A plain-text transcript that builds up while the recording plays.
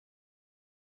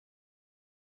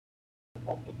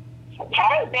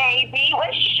Hey baby,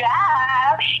 what's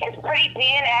up? It's Pretty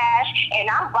Dan Ash, and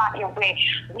I'm rocking with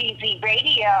Weezy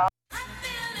Radio.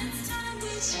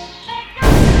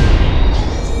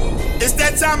 It's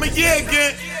that time of year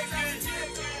again.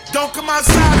 Don't come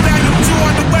outside, Volume 2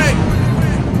 on the way.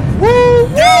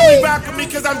 Woo! Y'all only rocking me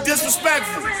cause I'm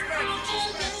disrespectful.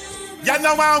 Y'all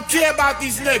know I don't care about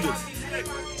these niggas.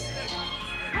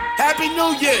 Happy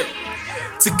New Year.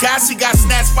 Tekashi got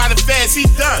snatched by the feds, he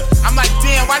done. I'm like,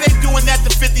 damn, why they doing that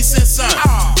to 50 Cent son?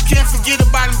 Can't forget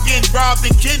about him getting robbed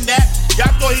and kidnapped.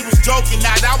 Y'all thought he was joking,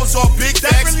 nah, that was all big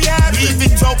facts. He even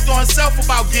joked on himself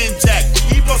about getting jacked.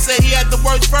 Ebro said he had the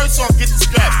worst verse on Get the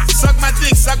Strap. Suck my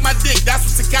dick, that's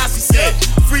what Tekashi said.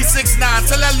 369,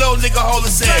 tell that little nigga hold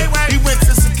his head. He went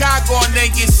to Chicago and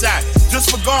then get shot. Just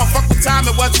for going, fuck what time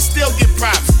it was, he still get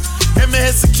props. Him and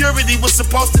his security was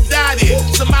supposed to die there.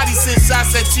 Somebody sent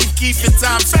shots at Chief Keef in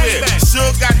Times Square.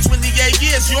 Suge got 28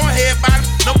 years, you don't hear about it.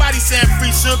 Nobody saying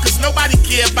free Suge, cause nobody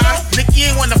care about it.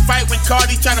 Nicki ain't wanna fight when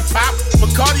Cardi tryna pop,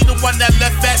 but Cardi the one that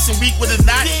left Fashion Week with a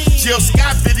knot. Jill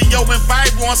Scott video went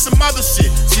viral on some other shit.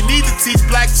 She need to teach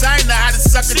Black China how to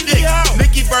suck a dick.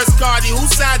 Nicki versus Cardi,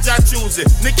 whose side y'all choosing?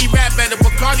 Nicki rap better,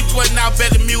 but Cardi putting out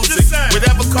better music.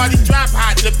 Whatever Cardi drop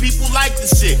hot, the people like the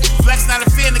shit. Flex not a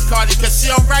fan of Cardi, cause she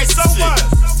don't write shit.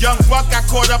 Young Buck got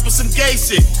caught up with some gay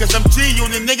shit, cause I'm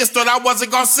G-Unit, niggas thought I wasn't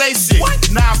gon' say shit. What?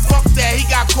 Nah, fuck that, he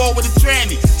got caught with a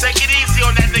tranny. Take it easy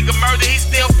on that nigga, murder, he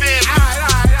still family.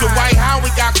 Dwight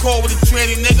Howard got caught with a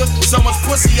tranny, nigga. So much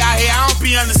pussy out here, I don't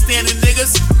be understanding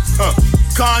niggas.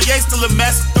 Kanye still a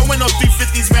mess. Don't win no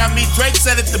 350s around me. Drake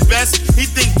said it the best. He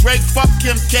think Drake fuck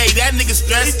Kim K. That nigga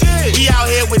stressed. He out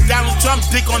here with Donald Trump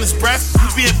dick on his breast. You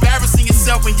be embarrassing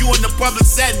yourself when you in the public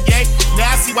setting, gay.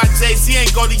 Now I see why Jay-Z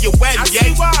ain't go to your wedding,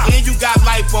 gay. And you got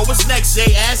lipo. What's next,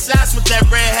 Jay? Ass shots with that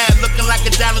red hat looking like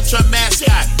a Donald Trump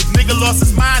mascot. Nigga lost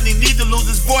his mind. He need to lose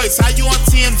his voice. How you on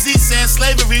TMZ saying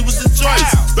slavery was the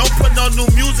choice? Don't put no new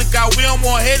music out. We don't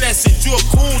wanna hear that shit. You a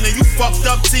coon and you fucked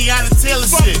up Tiana Taylor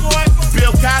shit.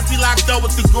 Bill Cosby locked up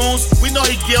with the goons. We know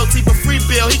he guilty, but free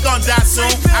Bill, he gon' die soon.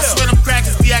 I swear them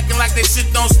crackers be acting like they shit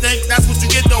don't stink. That's what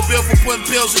you get though, Bill, for putting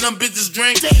pills in them bitches'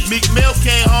 drink. Meek Mill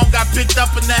came home, got picked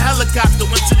up in the helicopter.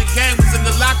 Went to the game, was in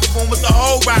the locker room with the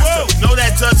whole roster. Know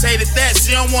that judge hated that.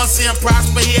 She don't want to see him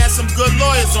prosper. He had some good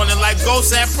lawyers on it, like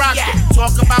Ghost and Proctor.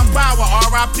 Talking about power,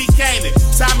 R.I.P. Kanan.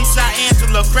 Tommy shot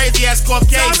Angela, crazy ass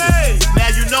Caucasian.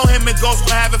 Now you know him and Ghost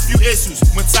gon' have a few issues.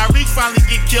 When Tariq finally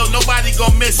get killed, nobody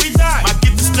gon' miss you. My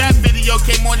Get the Strap video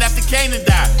came on after Kanan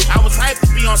died. I was hyped to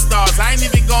be on Stars, I ain't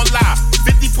even gon' lie.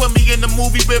 50 put me in the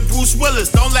movie with Bruce Willis.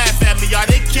 Don't laugh at me, y'all,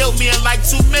 they killed me in like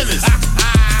 2 minutes.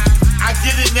 I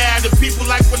get it now, the people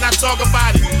like when I talk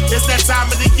about it. It's that time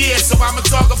of the year, so I'ma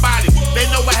talk about it. They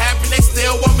know what happened, they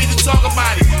still want me to talk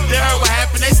about it. They heard what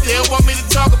happened, they still want me to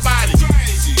talk about it.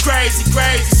 Crazy,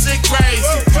 crazy, shit crazy.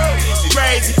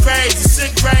 Crazy, crazy, shit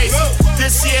crazy.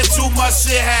 This year too much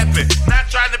shit happened. Not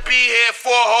trying to be here for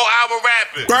a whole hour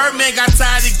rapping. Birdman got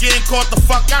tired of getting caught the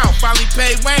fuck out. Finally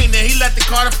paid Wayne and he let the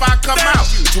Carter 5 come out.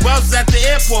 Joel was at the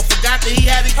airport, forgot that he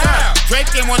had it gun. Drake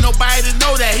didn't want nobody to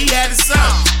know that he had his son.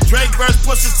 Drake versus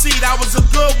Pusha T, that was a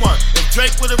good one. If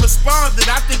Drake would've responded,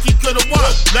 I think he could've won.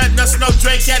 Letting us know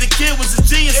Drake had a kid was a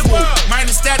genius move.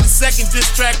 Minus that, the second diss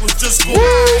track was just cool.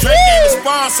 Drake didn't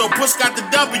respond, so Push got the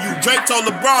W. Drake told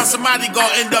LeBron somebody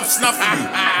gon' end up snuffing you.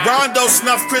 Rondo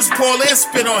snuffed Chris Paul and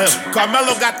spit on him.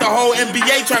 Carmelo got the whole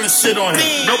NBA trying to shit on him.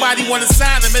 Nobody wanna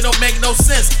sign him, it don't make no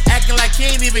sense. Acting like he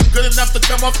ain't even good enough to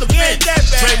come off the bench.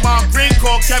 Draymond Green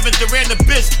called Kevin Durant a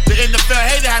bitch. The NFL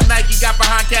hated how Nike got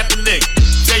behind Kaepernick.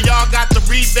 Y'all got the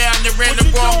rebound and ran the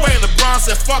wrong way. LeBron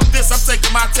said, fuck this, I'm taking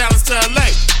my talents to LA.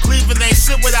 Cleveland ain't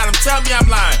shit without him, tell me I'm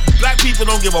lying. Black people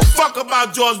don't give a fuck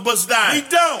about George Bush dying. He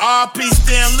don't. R.P.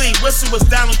 Stan Lee, wish it was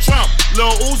Donald Trump.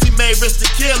 Lil Uzi made Rich the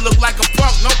Kid look like a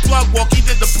punk. No plug walk, he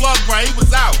did the plug run, he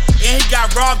was out. And he got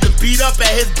robbed and beat up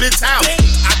at his bitch house.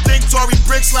 I think Tory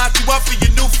Bricks locked you up for your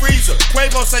new freezer.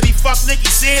 Quavo said he fucked Nicki,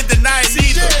 she ain't deny it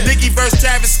either. Nicki versus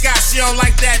Travis Scott, she don't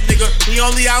like that nigga. He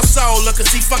only out solo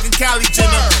cause he fucking Kylie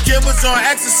Jenner. Kim was on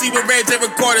ecstasy when Ray J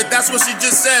recorded. That's what she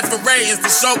just said for ratings. The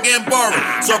show getting boring.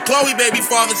 So Chloe baby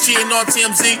father cheating on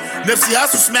TMZ. Nipsey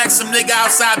Hussle smacked some nigga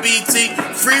outside BET.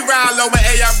 Free Rilo and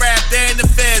AR Rap, they in the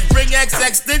feds. Bring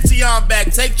XX Extension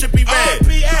back, take Trippie Redd.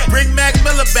 Bring Mac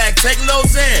Miller back, take Lil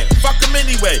Xan. Fuck him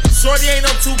anyway. Shorty ain't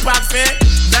no Tupac fan.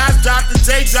 Nas dropped and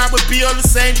Jay drop would be on the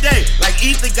same day. Like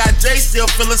Ether got Jay still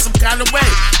feeling some kind of way.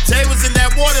 Jay was in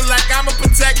that water like I'ma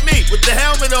protect me. with the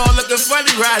helmet on, looking funny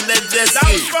riding that jet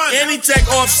ski. And he check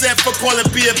Offset for calling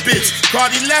B a bitch.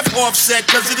 Cardi left Offset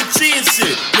cause of the cheating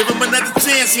shit. Give him another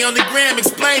chance, he on the gram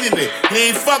explaining it.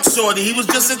 He ain't fuck shorty, he was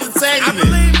just entertaining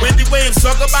it. Wendy Williams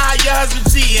talk about how your husband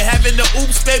cheating, having the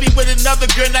oops baby with another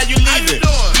girl, now you leaving.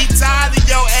 He tired of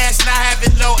your ass not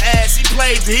having no ass. He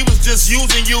played it, he was just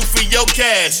using you for your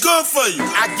cash. Good for you.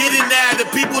 I get it now, the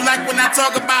people like when I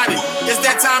talk about it. It's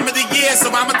that time of the year,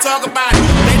 so I'ma talk about it.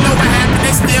 They know what happened,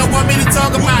 they still want me to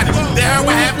talk about it. They heard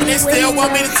what happened, they still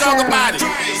want me to talk about it.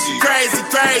 Crazy,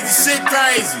 crazy, shit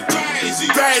crazy.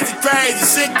 Crazy, crazy,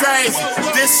 shit crazy.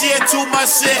 This year too much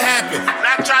shit happened.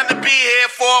 Not trying to be here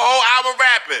for a whole hour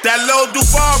rapping. That Lil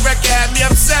Duval record had me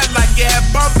upset like it had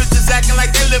bum bitches acting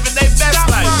like they living their best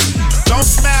life. Don't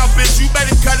smile, bitch, you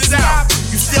better cut it out.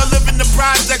 You still live in the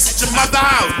projects at your mother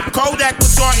house. Kodak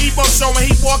was on Ebo show when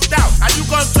he walked out. How you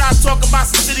gonna try to talk about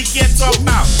some shit he can't talk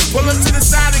about? Pull him to the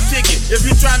side and kick it if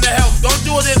you trying to help. Don't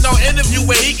do it in no interview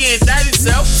where he can indict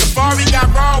himself. Safari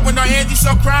got raw when no Andy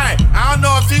so crying. I don't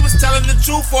know if he was telling the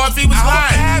truth or if he was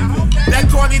lying. That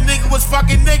corny nigga was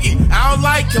fucking niggy. I don't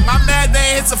like him. I'm mad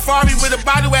they ain't hit Safari with a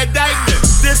body at Dykeman.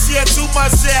 This year too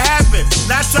much shit happened.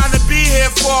 Not trying to be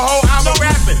here for a whole hour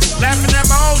rapping. Laughing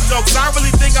at my own jokes. I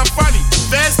really think I'm funny.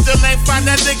 Ben still ain't find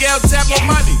that nigga El Chapo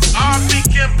money. R.P.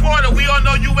 Kim Porter, we all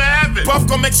know you in heaven. Puff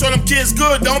gon' make sure them kids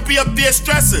good, don't be up there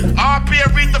stressing. R.P.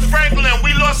 Aretha Franklin,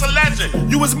 we lost a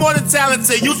legend. You was more than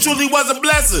talented, you truly was a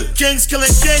blessing. Kings killing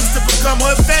kings to become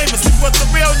hood famous. We brought the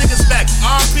real niggas back.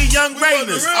 R.P. Young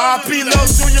Raiders. R.P. Lil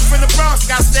Jr. from the Bronx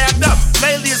got stabbed up.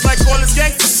 Lately it's like all this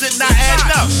gangster shit not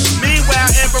adding up.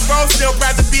 Meanwhile, Amber Rose still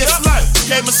proud to be a slut.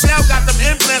 K. Michelle got them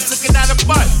implants looking out her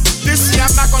butt. This year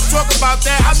I'm not gonna talk about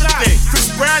that other thing. Chris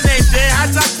Brown ain't dead,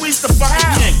 I Jacquees the fucking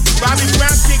king. Bobby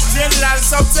Brown kicked Janet out of his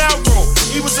hotel room.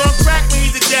 He was on crack when he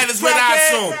did that, is what I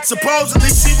assume. Supposedly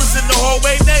she was in the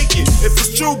hallway naked. If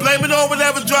it's true, blame it on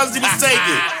whatever drugs he was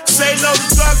taking. Say no to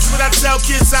drugs is what I tell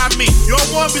kids I meet. You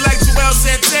don't wanna be like Joel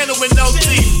Santana with no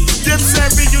teeth.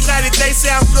 Dipset reunited, they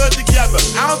sound good together.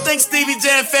 I don't think Stevie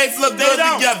J and Faith look good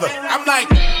together. I'm like,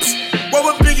 what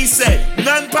would Biggie say?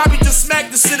 Nothing, Poppy just smacked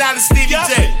the shit out of Stevie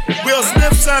J. Will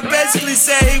Smith's son basically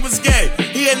said he was gay.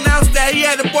 He announced that he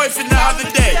had a boyfriend the other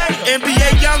day.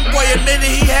 NBA YoungBoy admitted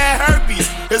he had herpes.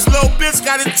 His little bitch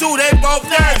got it too, they both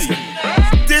dirty.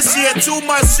 This year too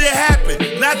much shit happened.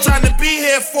 Not trying to be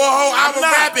here for a whole hour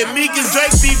rapping. Meek and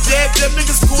Drake be dead, them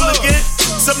niggas cool again.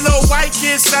 Some little white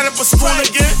kids set up a school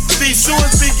again. These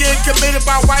shootings be getting committed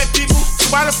by white people.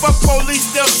 Why the fuck police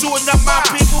still shooting up my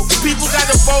people? People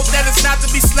gotta vote that it's not to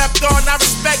be slept on. I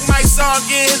respect my song,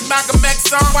 getting his Malcolm X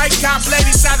song. White cop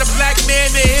lady shot a black man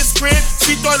in his crib.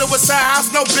 She thought it was her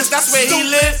house, no bitch, that's where he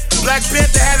lived. Black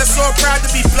Panther had us so proud to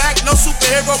be black. No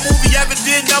superhero movie ever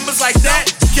did numbers like that.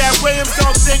 Cat Williams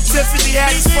don't think Tiffany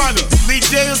Hattie's funny. Lee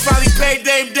Daniels probably paid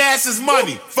Dame Dash his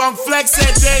money. Funk Flex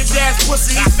said Dame Dash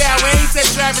pussy he foul. When he said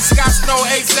Travis Scott stole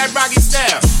ASAP Rocky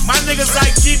style. My niggas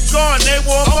like keep going, they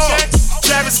want more.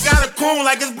 Travis Scott a coon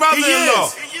like his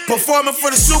brother-in-law. Performing for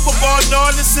the Super Bowl,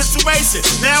 knowing the situation.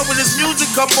 Now when his music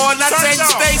come on, I change the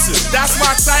station. That's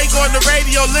why Tyke on the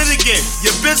radio lit again.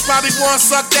 Your bitch probably wanna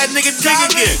suck that nigga dick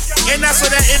again. And that's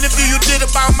what that interview you did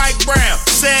about Mike Brown.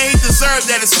 Saying he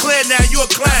deserved that, it's clear now you a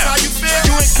clown. That's how you feel?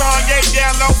 You and Kanye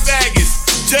down low faggots.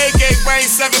 Jay gave Wayne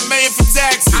 $7 million for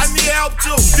taxes. I need help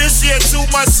too. This year too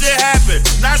much shit happened.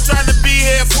 Not trying to be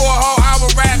here for a whole hour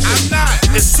rapping. I'm not.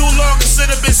 It's too long, it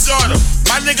should've been shorter.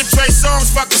 My nigga Trey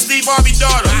Songz fucking Steve Harvey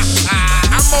daughter.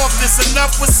 I'm off this,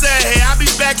 enough was said here. I'll be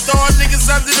back throwing niggas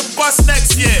under the bus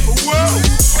next year. Whoa,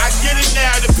 I get it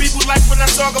now. The people like when I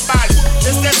talk about it.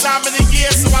 It's that time of the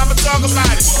year, so I'ma talk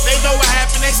about it. They know what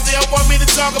happened, they still want me to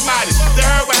talk about it. They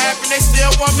heard what happened, they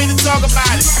still want me to talk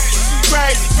about it.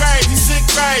 Crazy, crazy, shit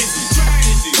crazy.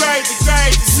 Crazy,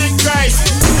 crazy, shit crazy.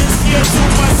 This year too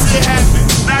much shit happened.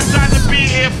 Not trying to be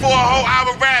here for a whole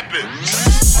hour rapping.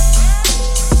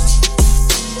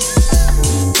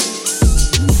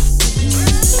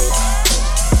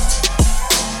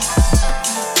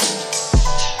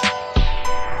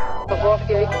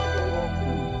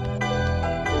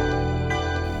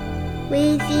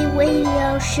 Weezy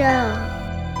Radio Show.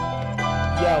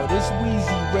 Yo, this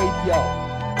Weezy Radio.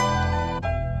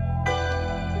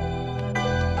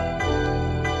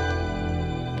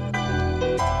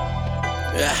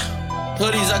 Yeah,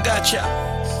 hoodies, I got ya.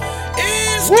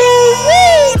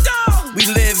 We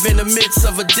live in the midst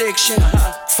of addiction.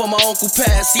 For my uncle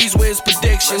passed, these were his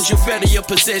predictions. You better your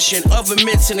position, oven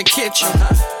mitts in the kitchen.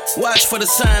 Watch for the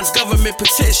signs, government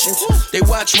petitions. They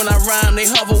watch when I rhyme, they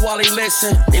hover while they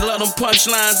listen. They love them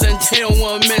punchlines and they don't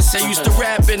want to miss it. Used to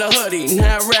rap in in a hoodie.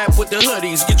 Now I rap with the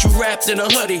hoodies, get you wrapped in a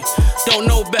hoodie. Don't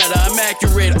know better, I'm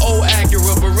accurate,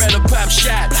 Acura, Beretta pop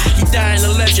shot. He dying a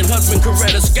legend, husband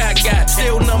Coretta Scott got.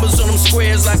 Still numbers on them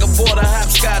squares like a border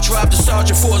hopscotch. Rob the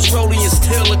sergeant for his rollie and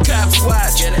still the cops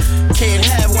watch. Can't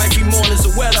have wifey mornings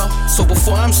a weather. So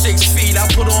before I'm 6 feet, I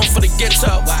put on for the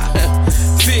ghetto.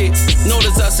 Feet,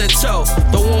 notice I said toe.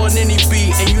 Don't want any beat,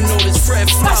 and you know this Fred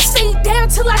flow. I stayed down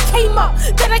till I came up,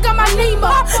 then I got my name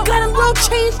up. Got a little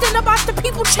change, then I watch the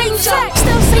people change up.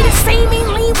 Still say the same, ain't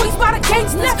lean ways by the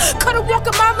gangsters. Could've walk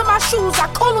a mile in my shoes,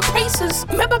 I call them paces.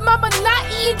 Remember mama not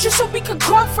eating just so we could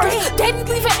grow first. Daddy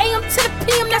leaving AM to the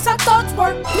PM, that's how thoughts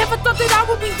work. Never thought that I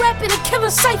would be rapping and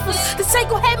killing ciphers. The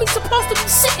cycle had me supposed to be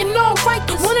sitting on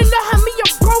rikers. Wanna know how me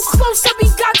and bro close up, we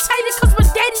got tighter cause when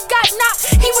daddy got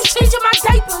knocked, he was changing my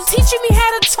diapers. Teaching me how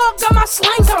to talk, got my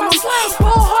slang coming.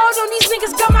 Roll hard on these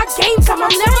niggas, got my game coming.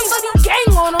 Never let you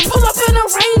gang on them, pull up in a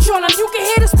range on them. You can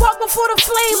hear the spark before the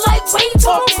flame, like wait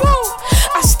talking.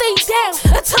 I stayed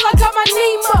down until I got my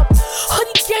name up.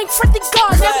 Hoodie gang, friend the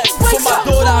God, never For my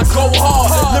daughter, I go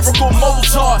hard, lyrical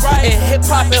Mozart. And hip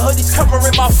hop and hoodies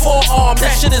covering my forearm.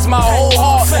 That shit is my whole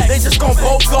heart. They just gon'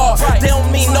 bogart. They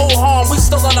don't mean no harm. We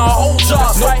still on our whole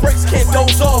job. No breaks, can't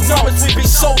doze off. Numbers, we be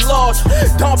so large.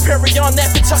 Don Perignon,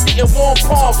 that Kentucky and warm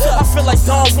palms. I feel like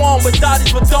Don Juan with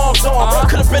thotties with dogs on.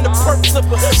 Could've been a perk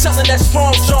flipper, selling that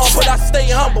strong John, but I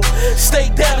stay humble.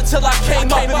 Stayed down until I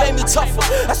came up. It made me tougher.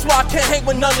 That's why I can't hang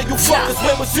with none of you fuckers.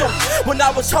 Where was you when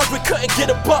I was hungry? Couldn't get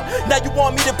a buck. Now you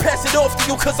want me to pass it off to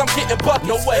you cause I'm getting buckets.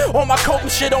 No way. On my coat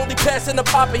and shit, only passing the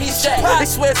pop and he shot. They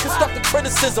swear it's constructive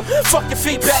criticism. Fuck your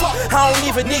feedback. I don't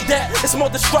even need that. It's more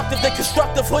destructive than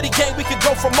constructive. Hoodie gang, we could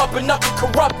go from up and up and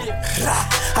corrupted.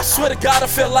 I swear to God, I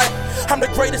feel like I'm the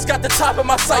greatest, got the top of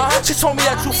my sight. She told me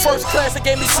that you first class and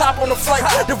gave me top on the flight.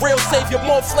 The real savior,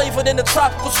 more flavor than the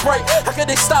tropical Sprite. How could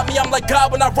they stop me? I'm like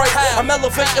God when I write. I'm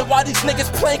elevating while these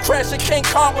niggas plane crashing, can't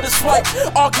calm with a swipe.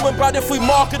 Arguing about if we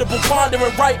marketable,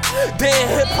 pondering right. Then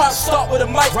hip hop start with a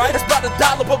mic. It's about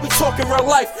 $1, but we talking real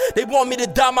life. They want me to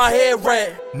dye my hair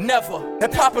red. Never.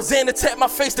 And Papa's in to tap my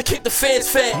face to keep the fans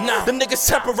fed. Nah. Them niggas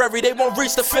temporary, they won't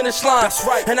reach the finish line. That's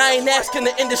right. And I ain't asking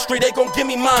the industry, they gon' give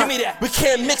me mine. Give me that. We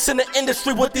can't mix in the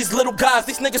industry with these little guys.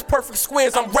 These niggas perfect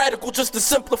squares, I'm radical just to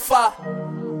simplify.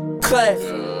 Class.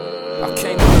 I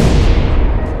came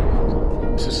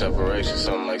It's a separation,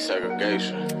 something like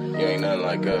segregation. You ain't nothing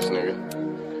like us, nigga.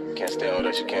 Can't stand with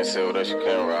us, you can't sit with us, you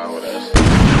can't ride with us.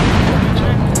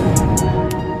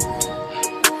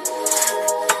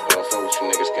 Don't fuck with you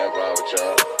niggas, can't ride with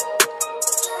y'all.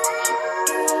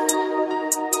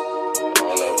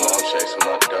 All of them, I'm chasing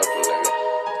my double, nigga.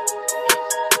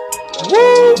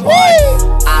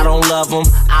 I don't love them,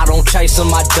 I don't chase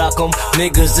them, I duck them.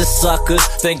 Niggas is suckers,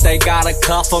 think they gotta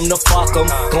cuff them to fuck them.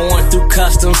 Going through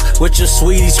customs with your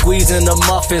sweetie squeezing the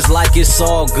muffins like it's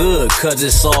all good, cause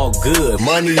it's all good.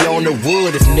 Money on the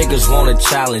wood if niggas wanna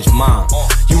challenge mine.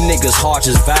 You niggas hard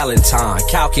as Valentine,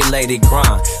 calculated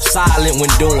grind. Silent when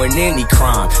doing any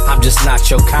crime, I'm just not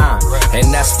your kind.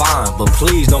 And that's fine, but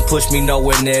please don't push me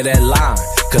nowhere near that line.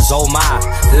 Cause oh my,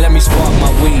 let me spark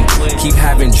my weed. Keep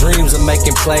having dreams of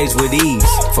making plays with ease.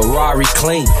 Ferrari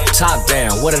clean, top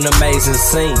down, what an amazing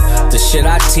scene. The shit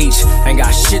I teach ain't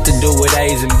got shit to do with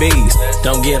A's and B's.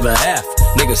 Don't give a F,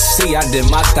 niggas see I did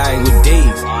my thing with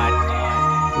D's.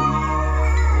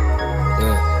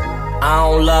 I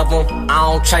don't love them,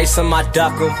 I don't chase them, I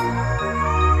duck them.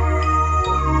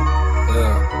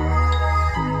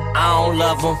 I don't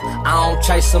love them, I don't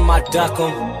chase them, I duck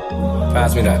them.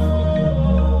 Pass me that.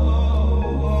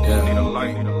 Need a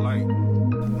light.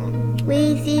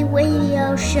 Weezy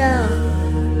Radio Show.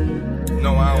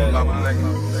 No, I don't love them,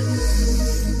 nigga.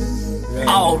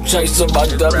 I don't chase them, I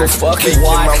duck them, fucking Making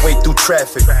why? my way through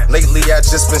traffic. Lately I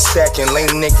just been stacking.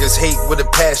 Lame niggas hate with a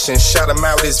passion. Shout them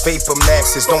out as vapor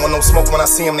maxes. Don't want no smoke when I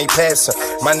see them, they passing.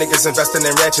 My niggas investing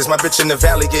in ratchets. My bitch in the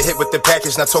valley get hit with the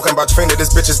package. Not talking about trainer, this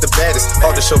bitch is the baddest.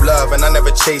 Hard to show love and I never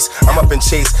chase. I'm up in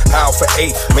chase, out for 8,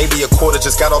 maybe a quarter.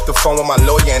 Just got off the phone with my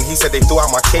lawyer and he said they threw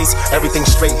out my case. Everything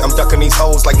straight, I'm ducking these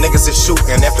hoes like niggas is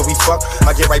shooting. After we fuck,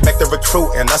 I get right back to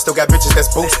recruiting. I still got bitches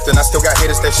that's boosting. I still got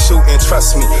haters that shooting.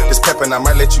 Trust me, this peppin', I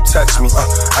might let you touch me.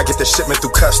 I get the shipment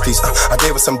through custies. I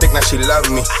gave her some dick, now she love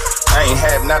me. I ain't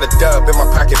have not a dub in my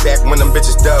pocket back when them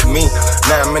bitches dubbed me.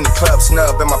 Now I'm in the club,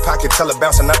 snub in my pocket, tell her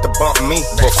bouncing not to bump me.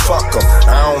 But fuck them,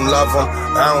 I don't love them,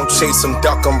 I don't chase them,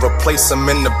 duck them, replace them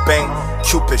in the bank.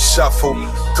 Cupid shuffle,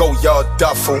 go y'all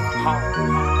duffel.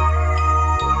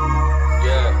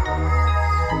 Yeah.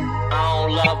 I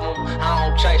don't love them, I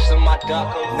don't chase them, I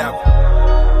duck them. Now,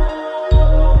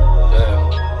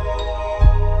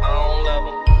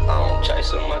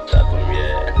 Chase them, I duck them,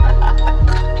 yeah.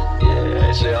 Yeah,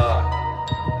 that shit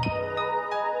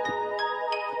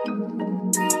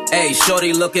Hey,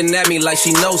 shorty looking at me like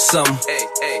she knows something.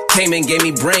 Came and gave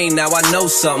me brain, now I know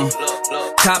something.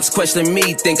 Cops question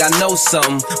me, think I know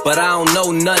something, but I don't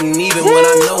know nothing even when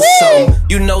I know something.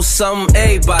 You know something,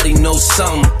 everybody knows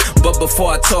something. But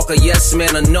before I talk a yes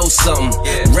man, I know something.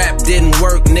 Rap didn't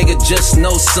work, nigga, just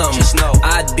know something.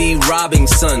 I'd be robbing,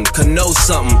 son, could know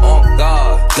something. Oh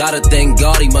God, gotta thank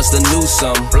God, he must have knew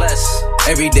something. Bless.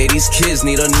 Every day these kids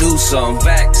need a new song.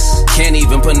 Facts. Can't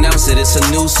even pronounce it, it's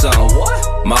a new song.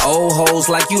 What? My old hoes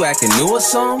like you acting new or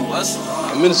something?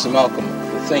 Minister Malcolm,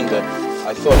 the thing that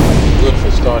I thought might be good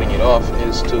for starting it off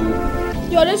is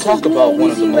to talk about one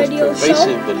of the most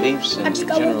pervasive beliefs in the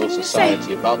general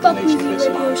society about the Nation of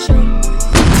Islam.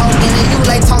 Talking to you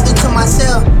like talking to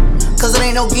myself, cause it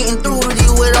ain't no getting through to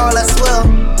you with all I swear.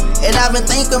 And I've been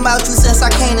thinking about you since I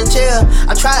came to jail.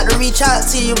 I tried to reach out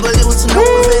to you, but it was to no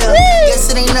avail.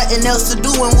 Guess it ain't nothing else to do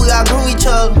when we outgrew each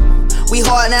other. We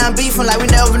hard now beefing like we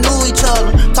never knew each other.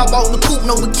 Talk about the coupe,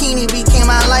 no bikini, became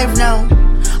my life now.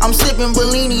 I'm sipping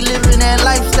Bellini, living that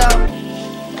lifestyle.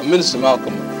 Minister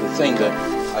Malcolm, the thing that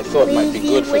I thought might be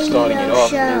good for starting it off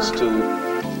is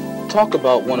to talk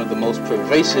about one of the most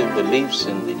pervasive beliefs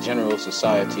in the general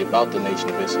society about the Nation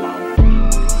of Islam.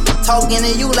 Talking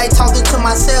to you like talking to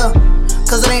myself,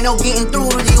 cause it ain't no getting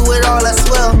through to you with all I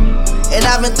swear. And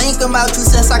I've been thinking about you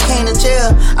since I came to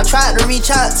jail. I tried to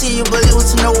reach out to you, but it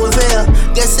was to no avail.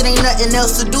 Guess it ain't nothing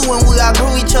else to do when we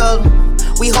outgrew each other.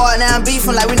 We hard now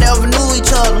beefing like we never knew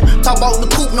each other. Talk about the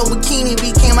coupe, no bikini,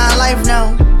 became my life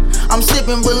now. I'm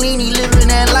sipping Bellini, living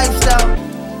that lifestyle.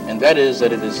 And that is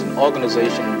that it is an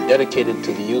organization dedicated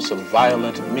to the use of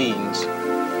violent means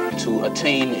to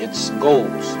attain its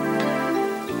goals.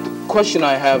 The question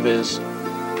I have is,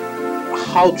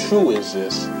 how true is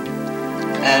this?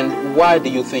 And why do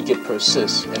you think it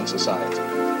persists in society?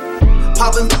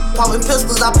 Popping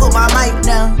pistols, I put my mic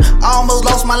down. I almost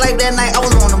lost my life that night, I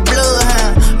was on the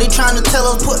bloodhound. They trying to tell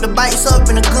us put the bikes up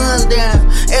and the guns down.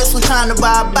 X was trying to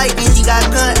buy a bike and he got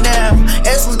gunned down.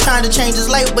 X was trying to change his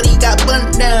life but he got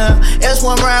bunned down. X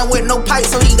went around with no pipe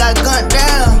so he got gunned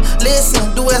down. Listen,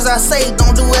 do as I say,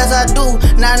 don't do as I do.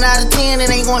 9 out of 10, it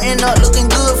ain't gonna end up looking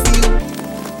good for you.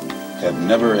 Have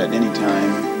never at any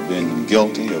time been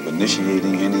guilty of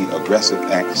initiating any aggressive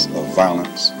acts of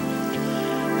violence.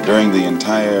 During the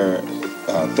entire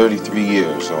 33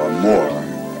 years or more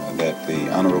that the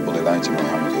Honorable Elijah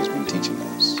Muhammad has been teaching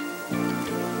us.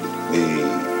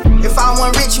 If I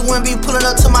wasn't rich, you wouldn't be pulling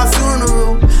up to my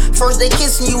funeral. First they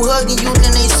kissing you, hugging you,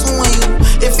 then they suing you.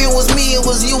 If it was me, it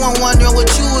was you, I'm wondering what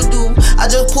you would do. I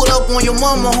just pulled up on your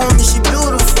mama, homie, she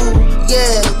beautiful.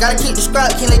 Yeah, gotta keep the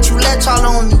scrap, can't let you latch all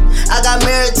on me. I got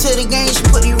married to the game, she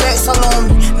put these racks all on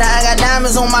me. Now I got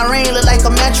diamonds on my ring, look like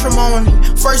a matrimony.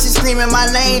 First he screaming my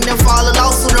name, then fall a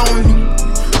lawsuit on me.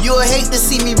 You would hate to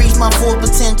see me reach my full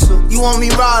potential. You want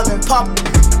me robbing,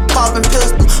 popping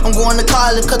pistol. I'm going to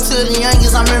college, cut to the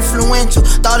youngest, I'm influential.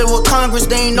 Thought it was Congress,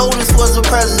 they ain't know this was a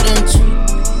presidential.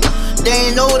 They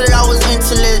ain't know that I was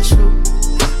intellectual.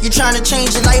 You trying to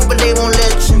change your life, but they won't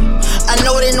let you. I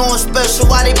know they know I'm special,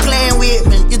 why they playing with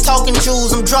me? You talking jewels,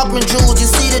 I'm dropping jewels, you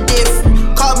see the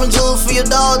difference. Carving jewels for your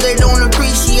dog, they don't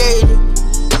appreciate it.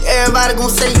 Everybody gon'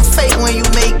 say you fake when you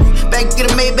make it. Back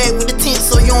get a Maybach with the tint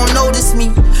so you don't notice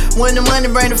me. When the money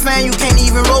bring the fan, you can't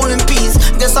even roll in peace.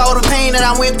 Guess all the pain that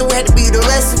I went through had to be the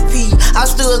recipe. I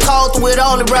stood tall through it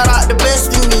all and brought out the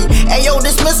best in me. Hey yo,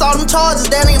 dismiss all them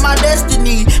charges, that ain't my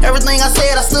destiny. Everything I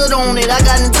said, I stood on it, I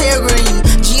got integrity.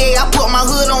 GA, I put my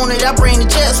hood on it, I bring the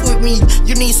jets with me.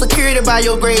 You need security by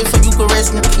your grave so you can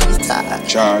rest in peace. The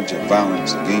charge of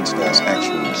violence against us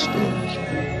actually stood.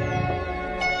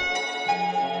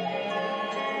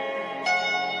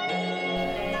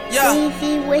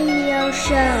 Weezy Radio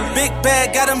Show. Big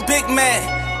bag, got him big mad.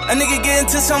 A nigga get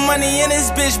into some money in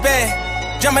his bitch bag.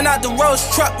 Jumping out the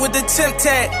roast truck with the temp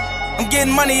tag. I'm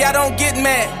getting money, I don't get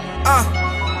mad.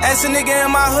 Ask a nigga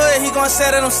in my hood, he gon'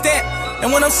 say that I'm stamped.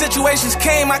 And when them situations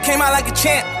came, I came out like a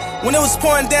champ. When it was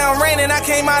pouring down raining, I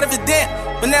came out of it damp.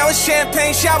 But now it's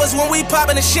champagne showers when we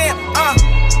poppin' the champ.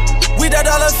 We the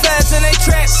dollar fads and they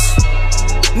traps.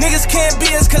 Niggas can't be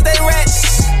us cause they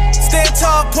rats. Stand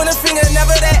tall, point a finger,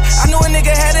 never that. I knew a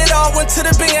nigga had it all, went to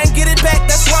the bank and get it back.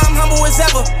 That's why I'm humble as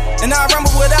ever, and I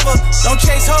rumble whatever. Don't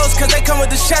chase hoes, cause they come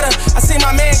with the cheddar. I see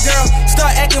my man girl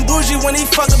start acting bougie when he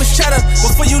fuck up his cheddar.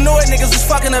 Before you know it, niggas was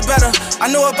fucking her better.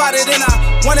 I knew about it and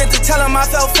I wanted to tell him I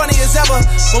felt funny as ever.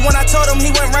 But when I told him,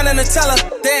 he went running to tell her.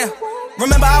 Damn.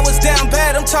 Remember I was down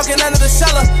bad, I'm talking under the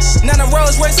cellar. Now the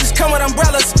Rolls Royces come with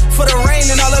umbrellas for the rain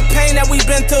and all the pain that we've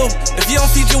been through. If you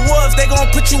don't feed your wolves, they gon'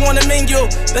 put you on the menu.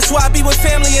 That's why I be with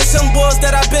family and some boys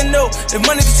that I've been new. If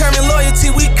money determine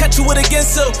loyalty, we cut you with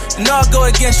against you, and I'll go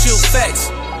against you. Facts.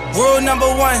 Rule number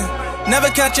 1, never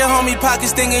count your homie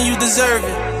pockets thinking you deserve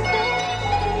it.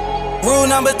 Rule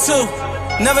number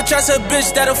 2, never trust a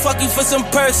bitch that'll fuck you for some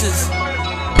purses.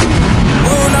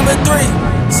 Rule number 3,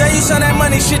 say you saw that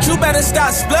money shit, you better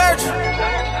stop splurging.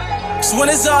 Cause when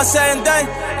it's all said and done,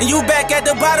 and you back at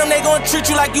the bottom, they gon' treat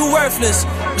you like you worthless.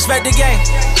 Respect the game,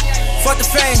 fuck the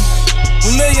fame.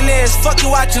 We millionaires, fuck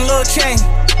you watching Lil Chain.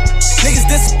 Niggas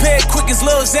disappear quick as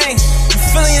Lil Zane. You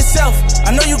feeling yourself,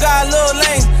 I know you got a little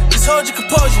lame. Just hold your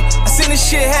composure, I seen this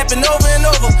shit happen over and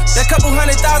over. That couple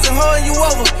 100,000 holding you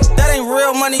over, that ain't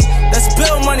real money, that's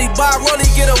bill money. Buy a rollie,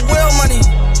 get a wheel money.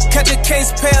 Catch a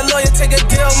case, pay a lawyer, take a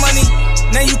deal money.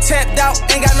 Now you tapped out,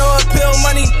 ain't got no appeal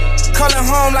money. Calling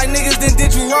home like niggas then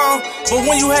did you wrong. But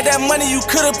when you had that money, you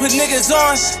could've put niggas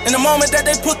on. In the moment that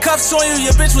they put cuffs on you,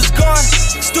 your bitch was gone.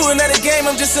 Student of the game,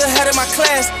 I'm just ahead of my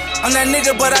class. I'm that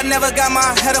nigga, but I never got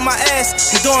my head on my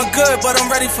ass. I'm doing good, but I'm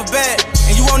ready for bad.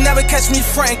 And you won't never catch me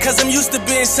frontin', cause I'm used to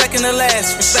being second to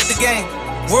last. Respect the game.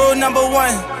 Rule number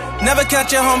 1, never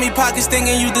count your homie pockets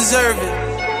thinking you deserve it.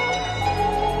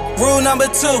 Rule number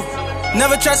 2,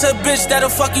 never trust a bitch that'll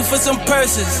fuck you for some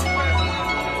purses.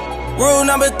 Rule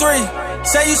number 3,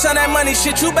 say you saw that money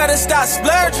shit, you better stop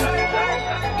splurging.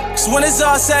 Cause when it's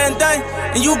all said and done,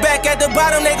 and you back at the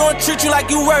bottom, they gon' treat you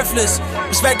like you worthless.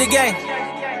 Respect the game.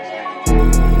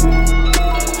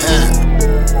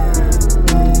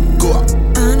 Go up.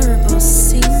 Honorable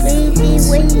C. Weezy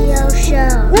Radio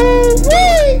Show.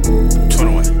 Woo-wee!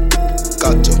 21.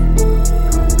 Got to.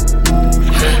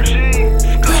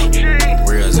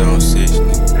 Real Zone 6,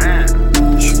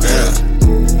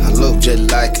 I look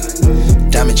just like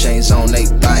it. Diamond chains on they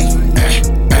bite.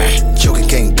 Choking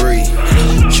can't breathe.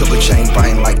 Choker chain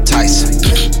biting like Tyson.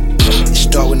 It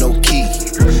start with no key.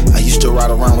 I used to ride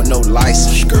around with no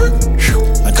license.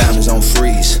 My diamonds on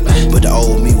freeze, but the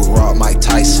old me would rob Mike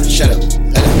Tyson. Shut up.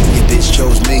 Your bitch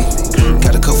chose me.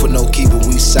 Got a cuff with no key, but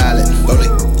we silent.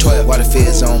 12 while the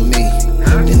feds on me.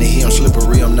 Then they hear I'm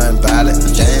slippery, I'm nothing violent.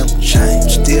 Damn shame.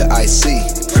 Still icy.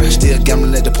 Still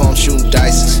gambling at the palm shooting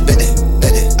dice. Bet it.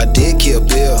 I did kill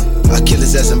Bill. I kill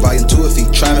his ass in volume 2 if he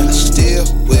try me. I still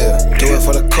will. Do it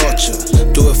for the culture.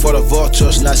 Do it for the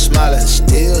vultures, not smiling.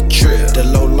 Still trill. The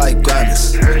low light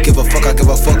grinders. Give a fuck, I give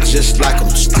a fuck just like them.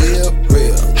 Still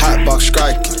real. Hot box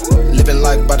striking. Living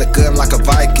life by the gun like a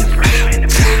Viking.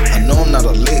 I know I'm not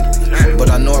a lick, but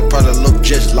I know I probably look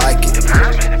just like it.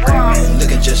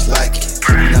 Looking just like it.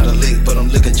 Not a lick, but I'm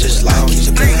looking just like it.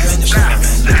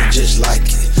 Looking just like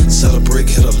it. Sell a brick,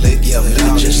 hit a lick, yeah, I'm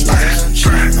looking just like it.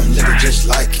 I'm looking just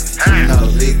like it. Not a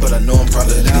lick, but I know I'm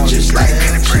probably looking just like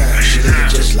it. She looking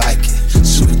just like it.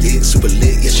 Super thick, super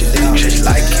lit, yeah, she looking just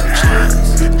like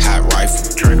it. Hot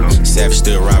rifle, Savage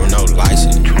still riding no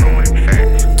license.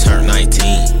 Turn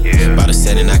 19, about to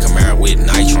set in that Camaro with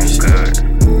nitrous.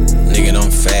 Nigga,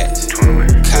 I'm fast.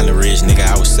 Kylie Ridge, nigga,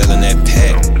 I was selling that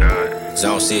pack.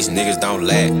 Zone 6, niggas don't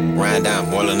lack. Ryan down,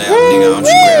 Moreland out, nigga, I'm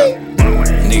scrapped.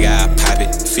 Nigga, I pop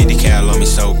it. 50 cal on me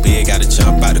so big, gotta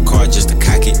jump out the car just to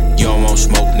cock it. You don't want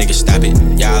smoke, nigga, stop it.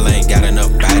 Y'all ain't got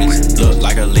enough bodies. Look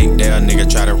like a lick there, nigga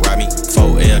try to rob me.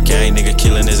 4L gang, nigga,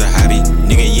 killing is a hobby.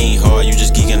 Nigga, you ain't hard, you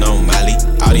just geeking on Molly.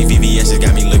 All these VVS's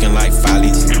got me looking like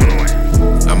follies.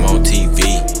 I'm on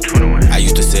TV. I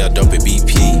used to sell dope at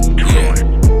BP. Yeah.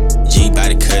 G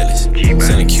body cutlass.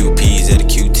 Selling QPs at a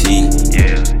QT.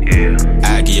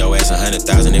 I give your ass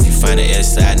 100,000 if you find an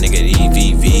S-side, nigga, the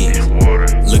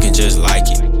EVV. Looking just like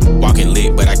it. Walking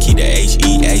lit, but I keep the HEAT.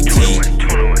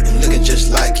 I'm looking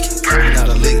just like it. Not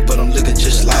a lick, but I'm looking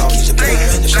just like it.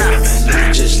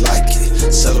 Looking just like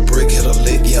it. Sell a brick, hit a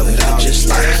lick, yeah, I'm looking just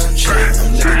like it.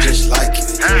 I'm looking just like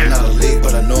it. Not a lick,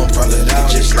 but I know I'm probably looking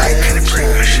just like it.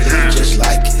 She looking just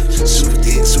like it. Super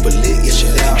thick, super lit, yeah, she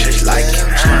looking just like it.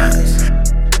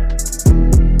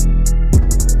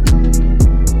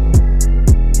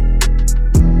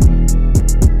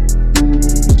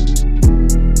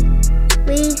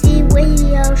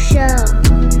 Radio Show.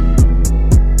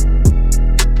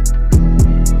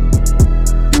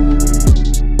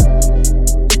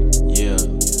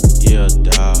 Yeah,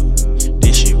 dawg.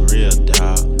 This shit real,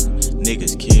 dawg.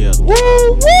 Niggas kill,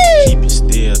 dawg. Keep it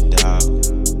still, dawg.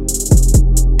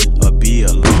 Or be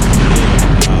alone,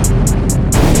 dawg.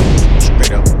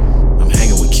 Straight up, I'm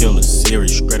hanging with killers,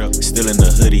 serious, straight up. Still in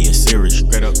the hoodie and serious,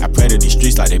 straight up. I pray to these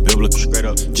streets like they biblical, straight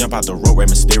up. Jump out the road, Rey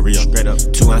Mysterio, straight up.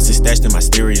 2 ounces stashed in my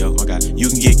stereo. Oh God. You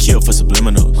can get killed for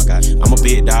subliminals. Oh God. I'm a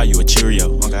big dog, you a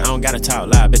Cheerio. Oh God. I don't gotta talk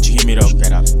loud, bet you hear me though.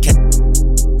 Straight up.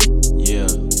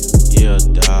 Yeah,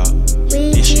 dog.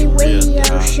 This shit real,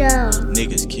 dog.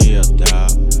 Niggas kill,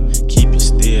 dog. Keep it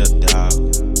still, dog.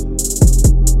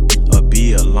 Or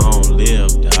be alone,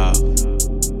 live, dog.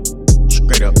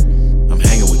 Straight up, I'm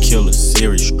hanging with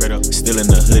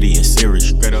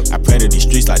I pray to these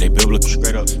streets like they biblical.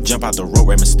 Straight up. Jump out the road,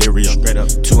 Rey Mysterio. Straight up.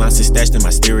 2 ounces stashed in my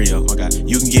stereo. Oh God.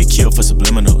 You can get killed for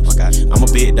subliminals. Oh God. I'm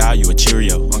a big dog, you a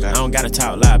Cheerio. Oh God. I don't gotta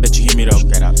talk loud, bet you hear me though.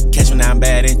 Straight up. Catch me now, I'm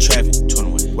bad in traffic.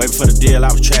 21. Waiting for the deal,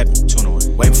 I was trapping.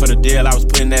 21. Waiting for the deal, I was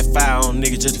putting that fire on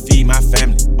niggas just to feed my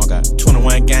family. Oh God.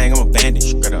 21 gang, I'm a bandit.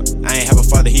 Straight up. I ain't have a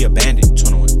father, he a bandit.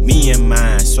 21. Me and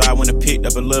mine, so I went and picked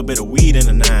up a little bit of weed in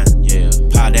the 9. Yeah.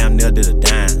 Pile down there, did a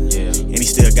dime. Yeah. And he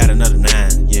still got another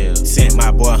 9. Yeah. Sent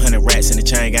my boy 100 rats in the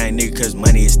chain gang, nigga, cause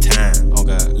money is time. Oh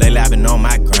God. Lately I been on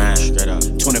my grind. Straight up.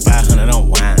 2,500 on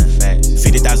wine. Facts.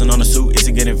 50,000 on the suit, it's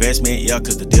a good investment, yeah,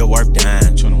 cause the deal worth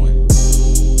dying. 21.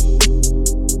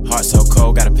 Heart so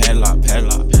cold, got a padlock.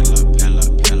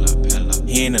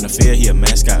 He ain't in the field, he a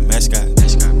mascot.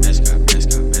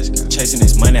 Chasing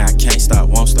this money, I can't stop,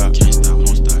 won't stop.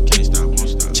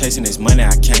 Chasing this money,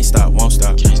 I can't stop, won't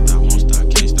stop.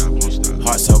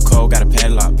 Heart so cold, got a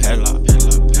padlock.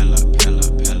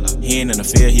 He ain't in the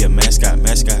field, he a mascot.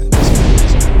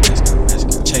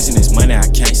 Chasing this money, I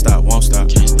can't stop, won't stop.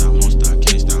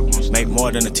 Make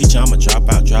more than a teacher, I'ma drop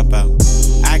out.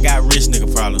 I got rich nigga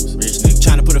problems.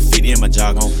 Tryna put a 50 in my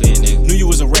jog. Knew you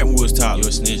was a rat when we was talk. You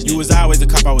a snitch. You was always the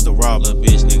cop, I was the robber.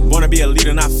 Bitch, nigga. Wanna be a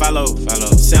leader, not follow.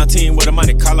 17 with a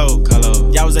money Carlo.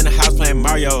 Y'all was in the house playing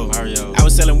Mario. I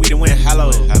was selling weed and went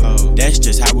hello. That's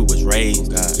just how we was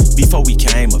raised. Before we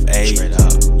came of age.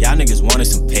 Y'all niggas wanted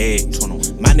some pegs.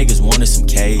 My niggas wanted some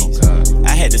K's.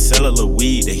 I had to sell a little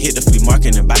weed to hit the flea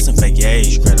market and buy some fake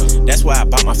A's. That's why I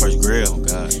bought my first grill.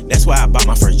 That's why I bought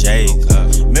my first J's.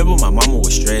 Remember my mama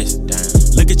was stressed.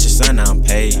 Look at your son, now I'm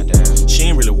paid. She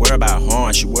ain't really worry about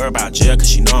harm, she worry about jail cause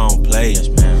she know I don't play.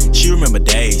 She remember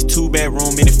days,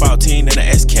 2-bedroom, mini 14 and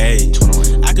a SK.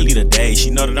 I could lead a day, she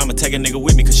know that I'ma take a nigga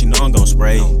with me cause she know I'm gon'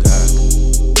 spray.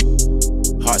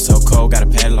 Heart so cold, got a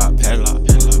padlock.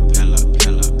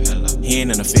 He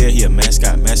ain't in the field, he a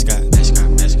mascot.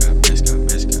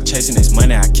 Chasing this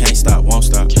money, I can't stop, won't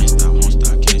stop.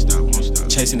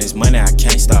 Chasing this money, I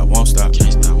can't stop, won't stop.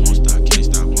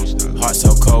 Heart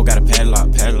so cold, got a padlock.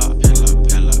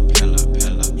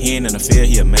 He ain't in the field,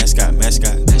 he a mascot.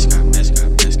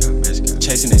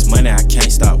 Chasing this money, I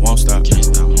can't stop, won't stop.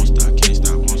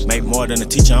 Make more than a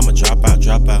teacher, I'ma drop out.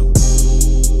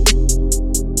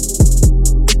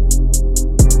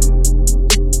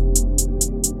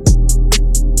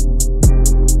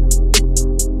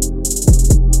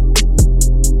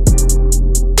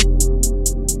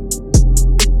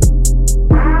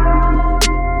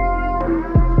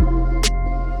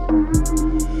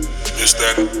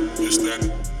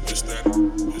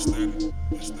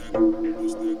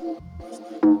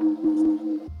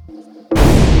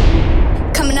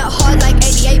 Coming out hard like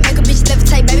 88, make a bitch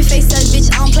levitate. Baby face says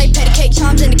bitch, I don't play patty cake.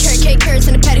 Charms in the carrot cake, carrots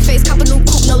in the patty face. Cop a new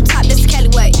coupe, no top, that's the Cali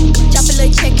way. Drop a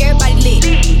little check, everybody lit.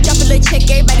 Drop a little check,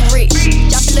 everybody rich.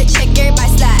 Drop a little check,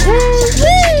 everybody slide. Drop a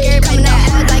little check, everybody coming out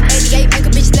hard like 88, make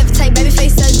a bitch levitate. Baby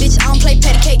face says bitch, I don't play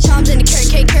patty cake. Charms in the carrot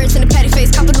cake, carrots in the patty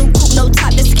face. Cop a new coupe, no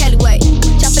top, that's the Cali way.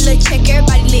 Drop a little check,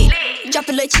 everybody lit. Drop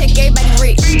a little check, everybody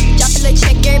rich. Drop a little